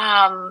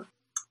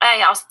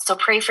 I also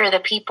pray for the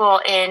people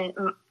in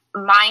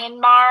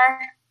Myanmar,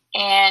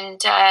 and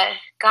God,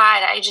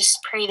 I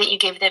just pray that you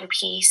give them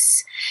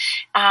peace.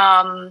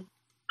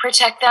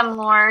 Protect them,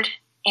 Lord,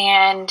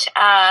 and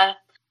I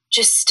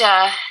just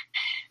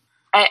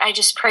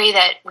pray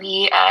that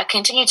we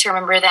continue to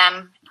remember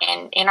them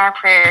in our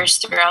prayers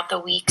throughout the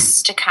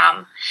weeks to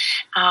come.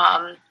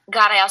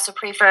 God, I also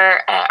pray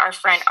for our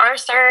friend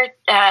Arthur.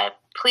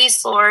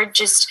 please, Lord,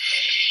 just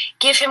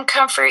give him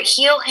comfort,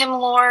 heal him,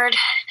 Lord.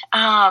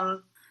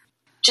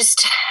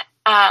 Just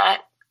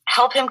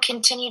help him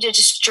continue to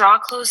just draw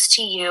close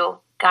to you,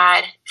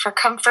 God, for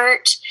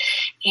comfort.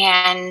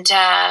 And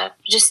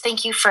just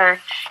thank you for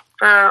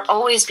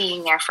always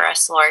being there for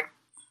us, Lord.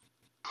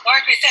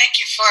 Lord, we thank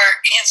you for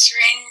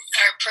answering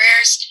our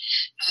prayers.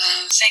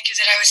 Thank you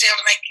that I was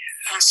able to make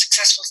a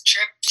successful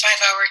trip,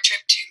 5-hour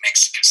trip to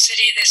Mexico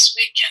City this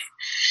week, and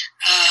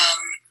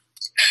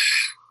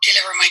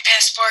deliver my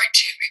passport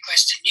to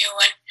request a new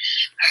one,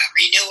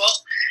 renewal.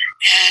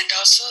 And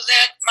also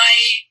that my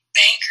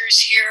bankers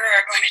here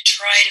are going to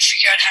try to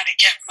figure out how to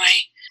get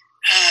my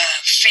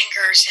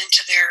fingers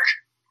into their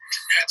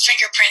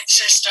fingerprint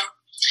system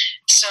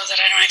so that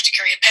I don't have to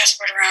carry a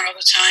passport around all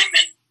the time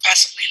and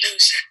possibly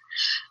lose it.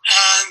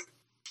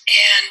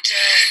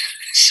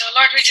 So,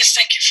 Lord, we just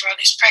thank you for all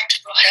these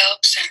practical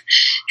helps, and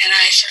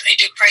I certainly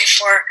do pray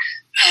for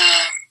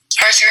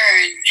Arthur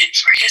and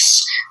for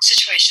his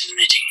situation,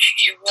 that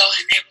you will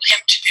enable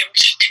him to be able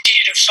to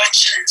continue to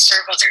function and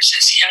serve others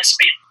as he has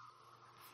been.